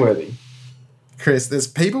 That's pin-worthy. Chris, there's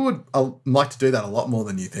people would like to do that a lot more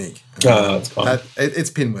than you think. That's fine. It's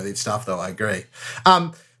pin-worthy stuff, though. I agree.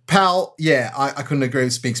 Pal, yeah, I couldn't agree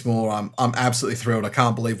with Spinks more. I'm absolutely thrilled. I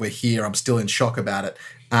can't believe we're here. I'm still in shock about it.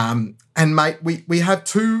 And, mate, we have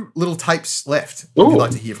 2 little tapes left. If you'd like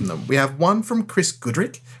to hear from them. We have one from Chris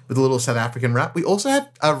Goodrick with a little South African rap. We also have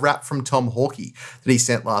a rap from Tom Hawkey that he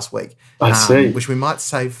sent last week. I see. Which we might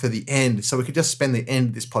save for the end. So we could just spend the end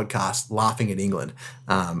of this podcast laughing at England.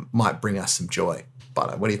 Might bring us some joy.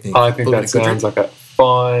 But what do you think? I think that sounds like a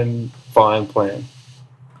fine plan.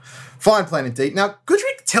 Fine plan indeed. Now,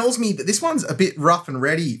 Goodrick tells me that this one's a bit rough and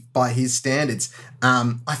ready by his standards.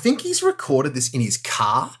 I think he's recorded this in his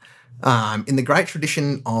car, in the great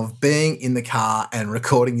tradition of being in the car and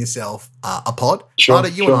recording yourself a pod. Sure, Bardo,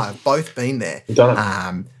 you and I have both been there. We've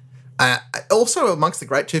done it. Also amongst the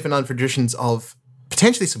great 2 for None traditions of,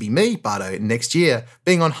 potentially this will be me, Bardo, next year,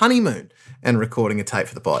 being on honeymoon and recording a tape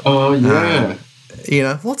for the pod. Oh, yeah.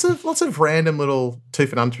 Lots of random little 2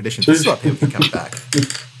 for None traditions. This is why people can come back.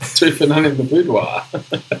 2 for None in the boudoir. 2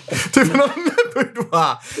 for None in the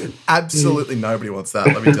boudoir. Absolutely nobody wants that,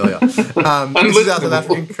 let me tell you. This is our South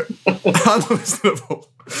African... Unlistenable.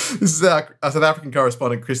 This is our South African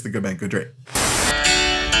correspondent, Chris the Goodman Goodrick.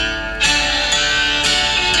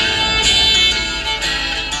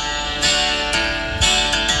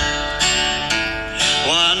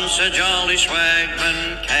 Once a jolly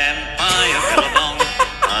swagman camped by a billabong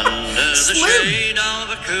under the shade of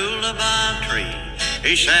a coolabah tree.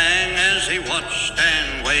 He sang as he watched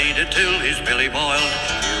and waited till his billy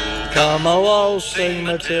boiled. Come a waltzing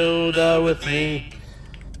Matilda with me.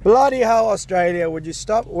 Bloody hell, Australia, would you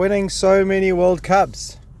stop winning so many World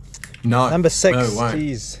Cups? No. Number 6, no, it won't.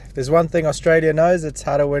 geez. If there's one thing Australia knows, it's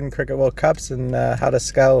how to win Cricket World Cups and how to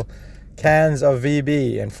scale cans of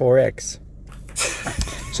VB and 4X.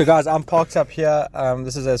 So guys, I'm parked up here.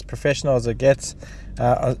 This is as professional as it gets.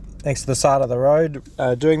 Thanks to the side of the road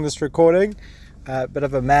doing this recording. Bit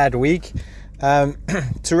of a mad week. To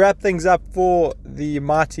wrap things up for the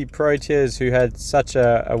mighty Proteas who had such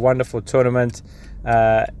a wonderful tournament.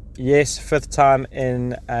 Yes, 5th time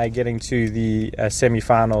in getting to the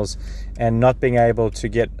semi-finals and not being able to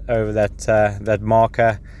get over that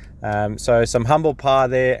marker. So some humble pie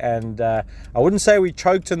there, and I wouldn't say we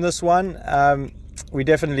choked in this one. We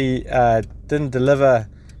definitely didn't deliver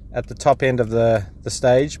at the top end of the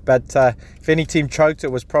stage, but if any team choked,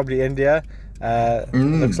 it was probably India.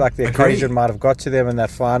 Looks like the occasion might have got to them in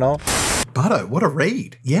that final. Butto, what a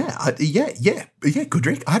read. Yeah,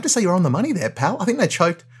 Goodrick. I have to say you're on the money there, pal. I think they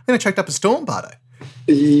choked up a storm, Butto.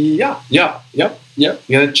 Yep. You're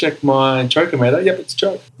going to check my choker-meter? Yep, it's a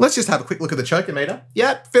choke. Let's just have a quick look at the choker-meter.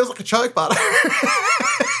 Yeah, it feels like a choke, Butto.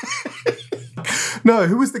 No,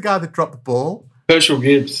 who was the guy that dropped the ball? Herschel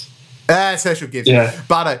Gibbs. It's Herschel Gibbs. Yeah.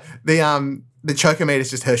 Butto, the choker-meter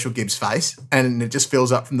is just Herschel Gibbs' face, and it just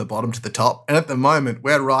fills up from the bottom to the top. And at the moment,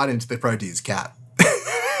 we're right into the Proteas cap.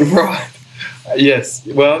 Right. Yes.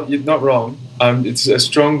 Well, you're not wrong. It's a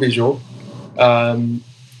strong visual. I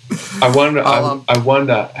wonder. I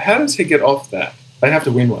wonder how does he get off that? They have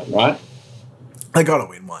to win one, right? They got to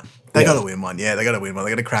win one. They got to win one. Yeah, they got to win one.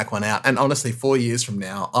 They got to crack one out. And honestly, 4 years from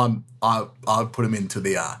now, I'd put him into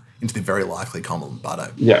the very likely column,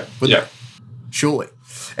 Butto. Yeah. Surely.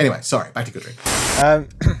 Anyway, sorry. Back to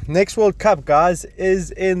Goodrick. Next World Cup, guys,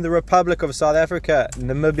 is in the Republic of South Africa,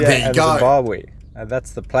 Namibia, and Zimbabwe.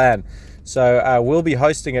 That's the plan. So we'll be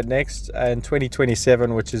hosting it next in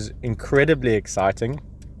 2027, which is incredibly exciting.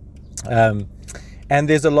 And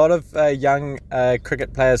there's a lot of young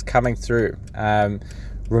cricket players coming through.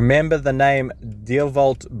 Remember the name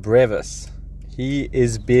Dewald Brevis. He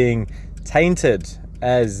is being tainted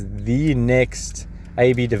as the next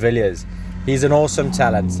AB de Villiers. He's an awesome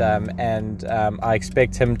talent, and I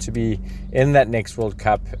expect him to be in that next World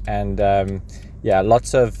Cup. And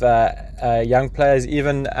lots of young players,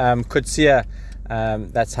 even Kutsia,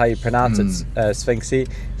 that's how you pronounce it, Sphinxy.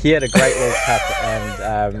 He had a great World Cup,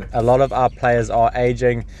 and a lot of our players are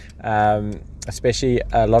aging, especially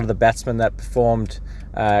a lot of the batsmen that performed,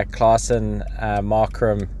 Klaasen,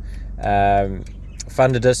 Markram,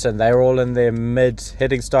 Van der Dussen, they're all in their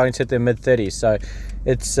starting to hit their mid-30s. So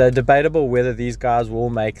it's debatable whether these guys will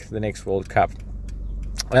make the next World Cup.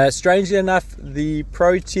 Strangely enough, the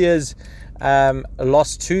Proteas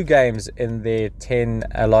lost 2 games in their 10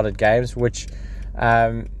 allotted games, which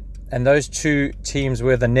and those 2 teams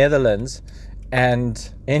were the Netherlands and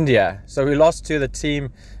India. So we lost to the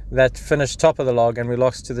team that finished top of the log, and we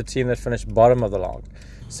lost to the team that finished bottom of the log.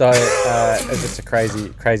 So it's a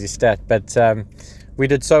crazy stat, but we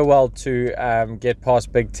did so well to get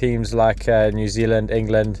past big teams like New Zealand,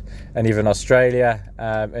 England, and even Australia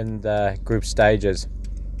in the group stages.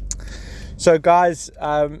 So guys,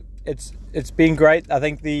 it's been great. I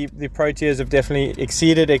think the Proteas have definitely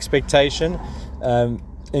exceeded expectation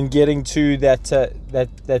in getting to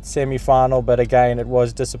that semi-final, but again, it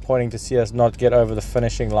was disappointing to see us not get over the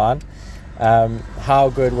finishing line. How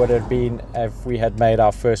good would it have been if we had made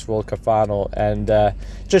our first World Cup final? And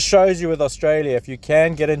just shows you with Australia, if you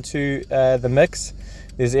can get into the mix,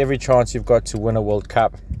 there's every chance you've got to win a World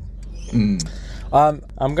Cup. I'm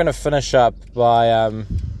going to finish up by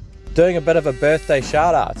doing a bit of a birthday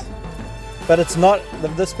shout out, but it's not,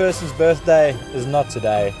 this person's birthday is not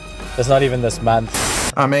today. It's not even this month.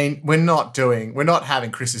 I mean, we're not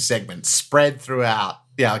having Chris's segment spread throughout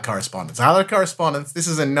the other correspondence. Other correspondence, this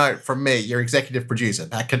is a note from me, your executive producer,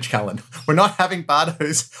 Pat Cullen. We're not having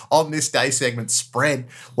Bardo's on this day segment spread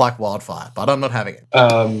like wildfire, but I'm not having it.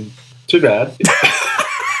 Too bad.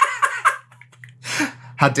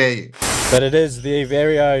 How dare you? But it is the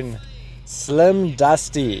very own Slim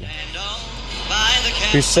Dusty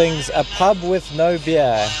who sings A Pub With No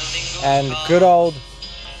Beer and good old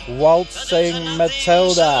Waltzing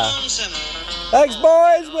Matilda. Thanks,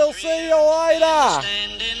 boys. We'll see you later.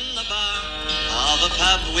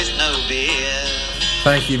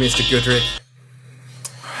 Thank you, Mr. Goodrick.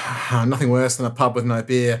 Nothing worse than a pub with no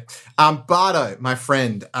beer. Bardo, my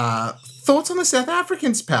friend, thoughts on the South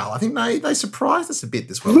Africans, pal? I think they surprised us a bit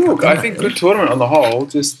this World Cup. Look, I think good tournament on the whole.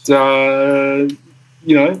 Just you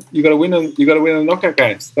got to win in the knockout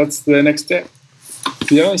games. That's the next step.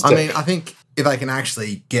 The only step. I mean, I think if they can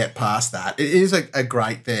actually get past that, it is a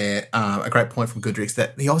great point from Goodricks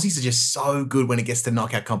that the Aussies are just so good when it gets to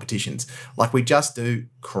knockout competitions. Like, we just do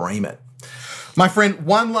cream it. My friend,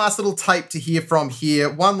 one last little tape to hear from here.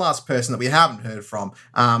 One last person that we haven't heard from.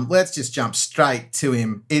 Let's just jump straight to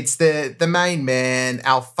him. It's the main man,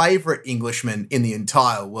 our favourite Englishman in the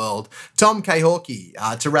entire world, Tom Kahorkey,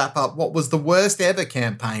 to wrap up what was the worst ever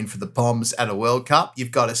campaign for the Poms at a World Cup,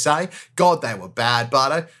 you've got to say. God, they were bad,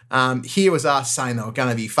 Bardo. Here was us saying they were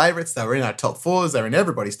going to be favourites. They were in our top fours. They were in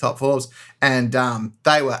everybody's top fours. And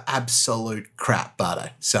they were absolute crap,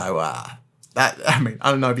 Bardo. So, I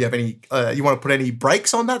don't know if you have any, you want to put any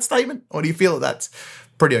brakes on that statement, or do you feel that that's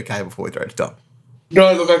pretty okay before we throw it to Tom?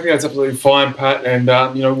 No, look, I think that's absolutely fine, Pat. And,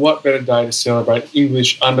 what better day to celebrate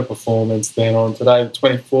English underperformance than on today, the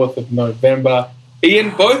 24th of November,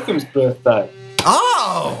 Ian Botham's birthday.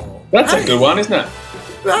 Oh! That's a good one, isn't it?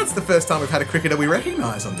 That's the first time we've had a cricketer we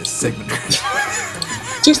recognise on this segment.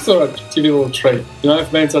 Just thought I'd give you a little treat.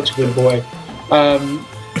 I've been such a good boy.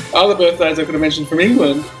 Other birthdays I could have mentioned from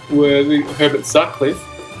England were Herbert Sutcliffe,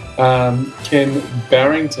 Ken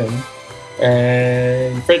Barrington,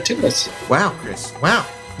 and Fred Titmus. Wow, Chris. Wow.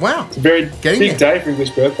 It's a very big day for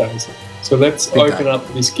English birthdays. So let's open up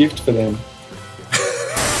this gift for them.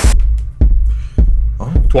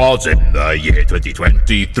 'Twas in the year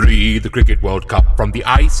 2023, the Cricket World Cup from the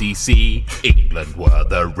ICC. England were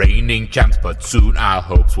the reigning champs, but soon our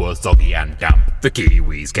hopes were soggy and damp. The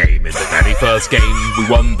Kiwis came in the very first game. We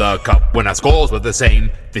won the cup when our scores were the same.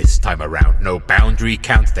 This time around, no boundary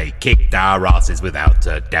counts. They kicked our asses without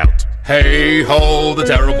a doubt. Hey ho, the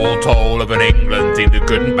terrible toll of an England team that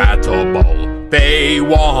couldn't bat or bowl. They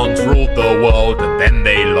once ruled the world and then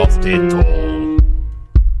they lost it all.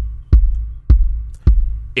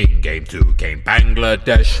 In Game 2 came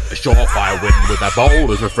Bangladesh, a surefire win with our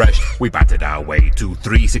bowlers refreshed. We batted our way to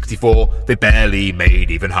 364, they barely made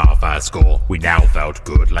even half our score. We now felt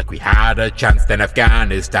good, like we had a chance, then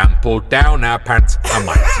Afghanistan pulled down our pants. A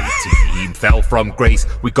mighty team fell from grace,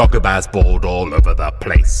 we cockabaz balled all over the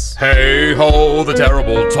place. Hey ho, the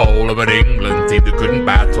terrible toll of an England team that couldn't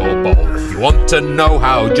bat or bowl. If you want to know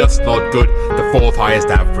how just not good, the fourth highest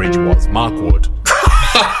average was Mark Wood.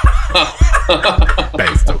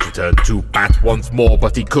 Bairstow returned to bat once more,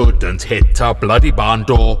 but he couldn't hit a bloody barn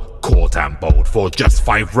door. Caught and bowled for just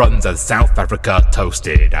 5 runs as South Africa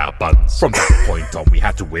toasted our buns. From that point on, we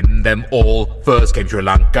had to win them all. First came Sri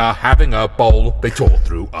Lanka having a bowl. They tore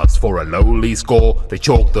through us for a lowly score. They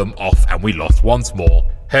chalked them off and we lost once more.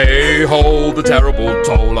 Hey ho, the terrible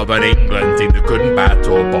toll of an England team that couldn't bat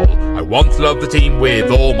or bowl. I once loved the team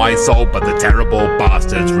with all my soul, but the terrible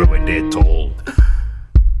bastards ruined it all.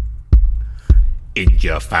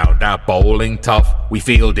 India found our bowling tough. We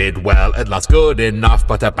fielded well, at last good enough,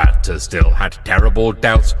 but our batters still had terrible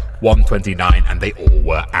doubts. 129 and they all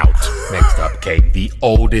were out. Next up came the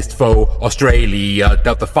oldest foe. Australia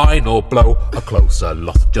dealt the final blow. A closer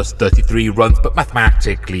loss, just 33 runs, but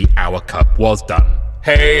mathematically our cup was done.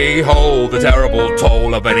 Hey ho, the terrible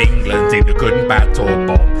toll of an England team that couldn't bat or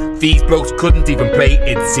bowl. These blokes couldn't even play,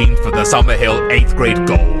 it seemed, for the Summerhill 8th grade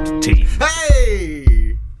gold team.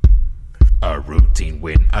 Hey! A routine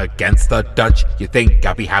win against the Dutch. You think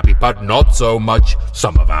I'd be happy, but not so much.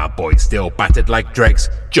 Some of our boys still batted like dregs.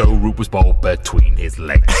 Joe Root was bowled between his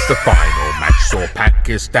legs. The final match saw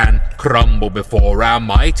Pakistan crumble before our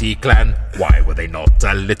mighty clan. Why were they not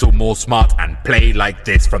a little more smart and play like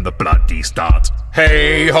this from the bloody start?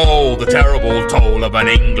 Hey ho, the terrible toll of an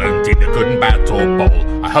England team that couldn't bat or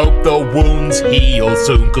bowl. I hope the wounds heal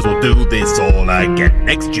soon, cause we'll do this all again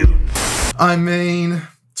next June. I mean,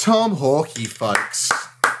 Tom Hawkey, folks.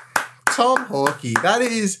 Tom Hawkey. That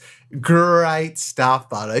is great stuff,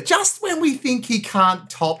 Butter. Just when we think he can't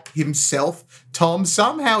top himself, Tom,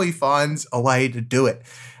 somehow he finds a way to do it.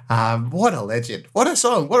 What a legend. What a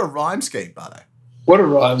song. What a rhyme scheme, Butter. What a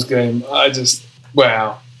rhyme scheme.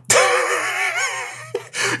 Wow.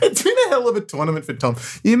 It's been a hell of a tournament for Tom.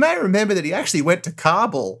 You may remember that he actually went to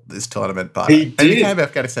Kabul this tournament, Butter. He did. And he became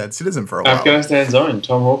Afghanistan citizen for a while. Afghanistan's own,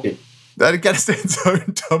 Tom Hawkey. Afghanistan's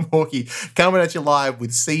own Tom Hawkey coming at you live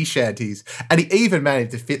with sea shanties. And he even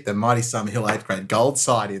managed to fit the Mighty Summer Hill 8th grade gold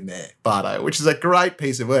side in there, Bardo, which is a great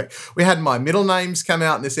piece of work. We had my middle names come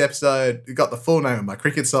out in this episode. We got the full name of my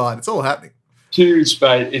cricket side. It's all happening. Huge,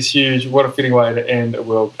 mate. It's huge. What a fitting way to end a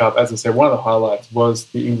World Cup. As I said, one of the highlights was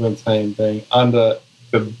the England team being under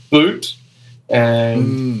the boot.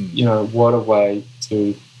 And, what a way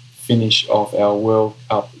to finish off our World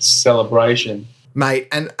Cup celebration. Mate,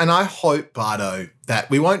 and I hope, Bardo, that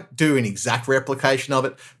we won't do an exact replication of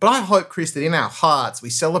it, but I hope, Chris, that in our hearts we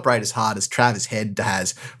celebrate as hard as Travis Head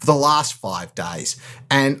has for the last 5 days.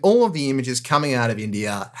 And all of the images coming out of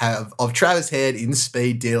India of Travis Head in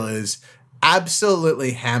speed dealers,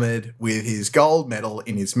 absolutely hammered with his gold medal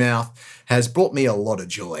in his mouth, has brought me a lot of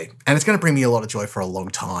joy. And it's going to bring me a lot of joy for a long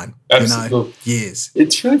time. Absolutely. Years.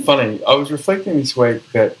 It's really funny. I was reflecting this week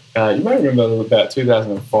that you may remember about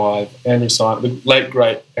 2005, the late,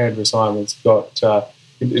 great Andrew Simons got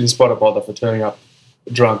in spot of bother for turning up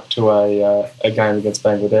drunk to a game against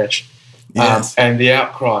Bangladesh. Yes. And the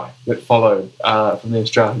outcry that followed from the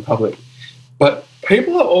Australian public. But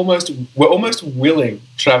people were almost willing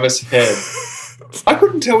Travis Head. I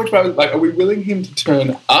couldn't tell which way. Are we willing him to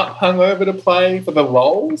turn up hungover to play for the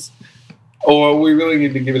lols, or are we willing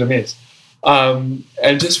him to give it a miss? And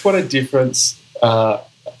just what a difference a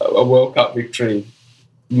World Cup victory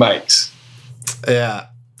makes. Yeah,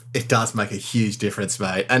 it does make a huge difference,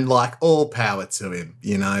 mate. And all power to him.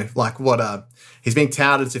 He's being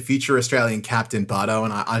touted as a future Australian captain, Bardo,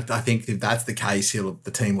 and I think if that's the case,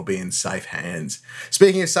 the team will be in safe hands.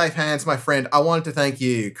 Speaking of safe hands, my friend, I wanted to thank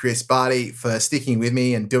you, Chris Barty, for sticking with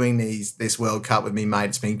me and doing this World Cup with me, mate.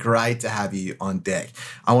 It's been great to have you on deck.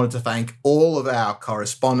 I wanted to thank all of our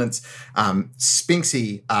correspondents,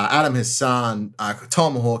 Spinksy, Adam Hassan,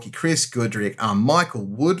 Tom Hawkey, Chris Goodrick, Michael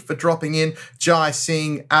Wood for dropping in, Jai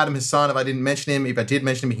Singh, Adam Hassan, if I didn't mention him. If I did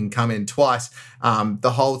mention him, he can come in twice.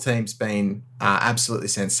 The whole team's been absolutely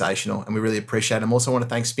sensational, and we really appreciate it. I also want to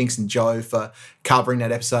thank Spinks and Joe for covering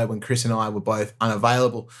that episode when Chris and I were both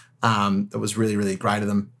unavailable. It was really, really great of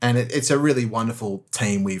them. And it's a really wonderful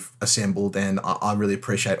team we've assembled, and I really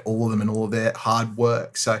appreciate all of them and all of their hard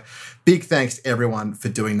work. So big thanks to everyone for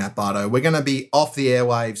doing that, Bardo. We're going to be off the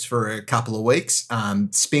airwaves for a couple of weeks.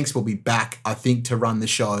 Spinks will be back, I think, to run the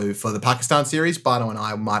show for the Pakistan series. Bardo and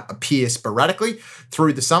I might appear sporadically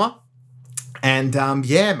through the summer. And,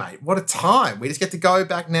 mate, what a time. We just get to go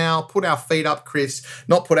back now, put our feet up, Chris,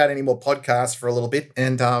 not put out any more podcasts for a little bit,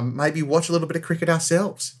 and maybe watch a little bit of cricket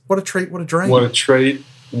ourselves. What a treat, what a dream. What a treat,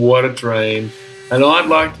 what a dream. And I'd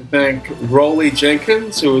like to thank Rolly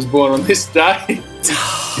Jenkins, who was born on this day.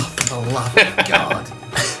 For the love of God.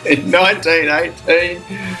 In 1918.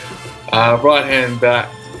 Right-hand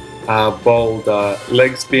back, bowled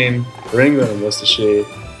leg spin for England and Worcestershire.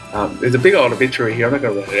 There's a big old obituary here. I'm not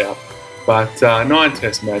going to read it out. But 9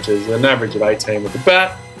 test matches, an average of 18 with the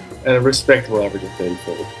bat, and a respectable average of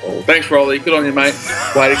 34 with the ball. Thanks, Rolly. Good on you, mate.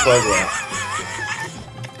 Way to close it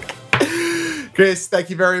out. Chris,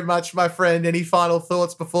 thank you very much, my friend. Any final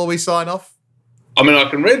thoughts before we sign off? I mean, I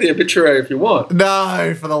can read the obituary if you want.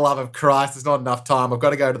 No, for the love of Christ, there's not enough time. I've got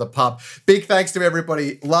to go to the pub. Big thanks to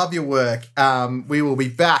everybody. Love your work. We will be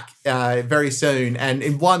back very soon.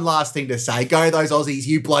 And one last thing to say, go those Aussies,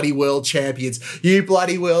 you bloody world champions. You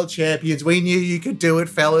bloody world champions. We knew you could do it,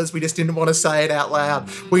 fellas. We just didn't want to say it out loud.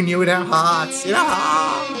 We knew in our hearts. In our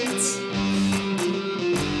hearts.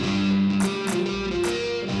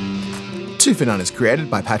 Two for None is created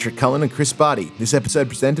by Patrick Cullen and Chris Barty. This episode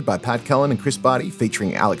presented by Pat Cullen and Chris Barty,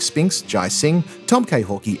 featuring Alex Spinks, Jai Singh, Tom K.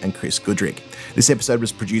 Hawkey and Chris Goodrick. This episode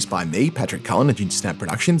was produced by me, Patrick Cullen, at Ginger Snap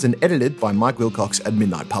Productions, and edited by Mike Wilcox at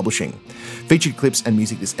Midnight Publishing. Featured clips and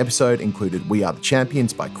music this episode included We Are the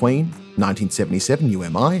Champions by Queen, 1977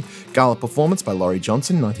 UMI, Gala Performance by Laurie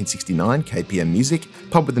Johnson, 1969 KPM Music,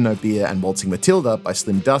 Pub with the No Beer and Waltzing Matilda by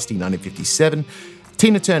Slim Dusty, 1957,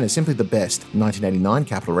 Tina Turner, Simply the Best, 1989,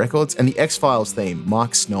 Capitol Records, and the X-Files theme,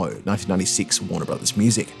 Mark Snow, 1996, Warner Brothers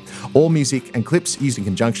Music. All music and clips used in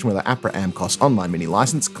conjunction with our APRA AMCOS online mini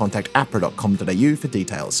license. Contact apra.com.au for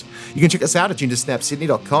details. You can check us out at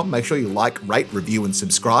gingersnapsydney.com. Make sure you like, rate, review, and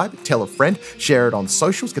subscribe. Tell a friend, share it on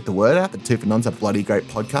socials, get the word out that Two for None's a bloody great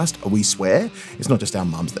podcast. We swear, it's not just our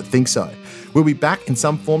mums that think so. We'll be back in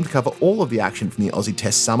some form to cover all of the action from the Aussie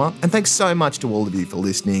Test summer, and thanks so much to all of you for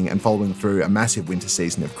listening and following through a massive winter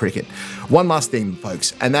season of cricket. One last thing,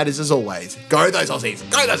 folks, and that is, as always, go those Aussies!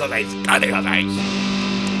 Go those Aussies! Go those Aussies!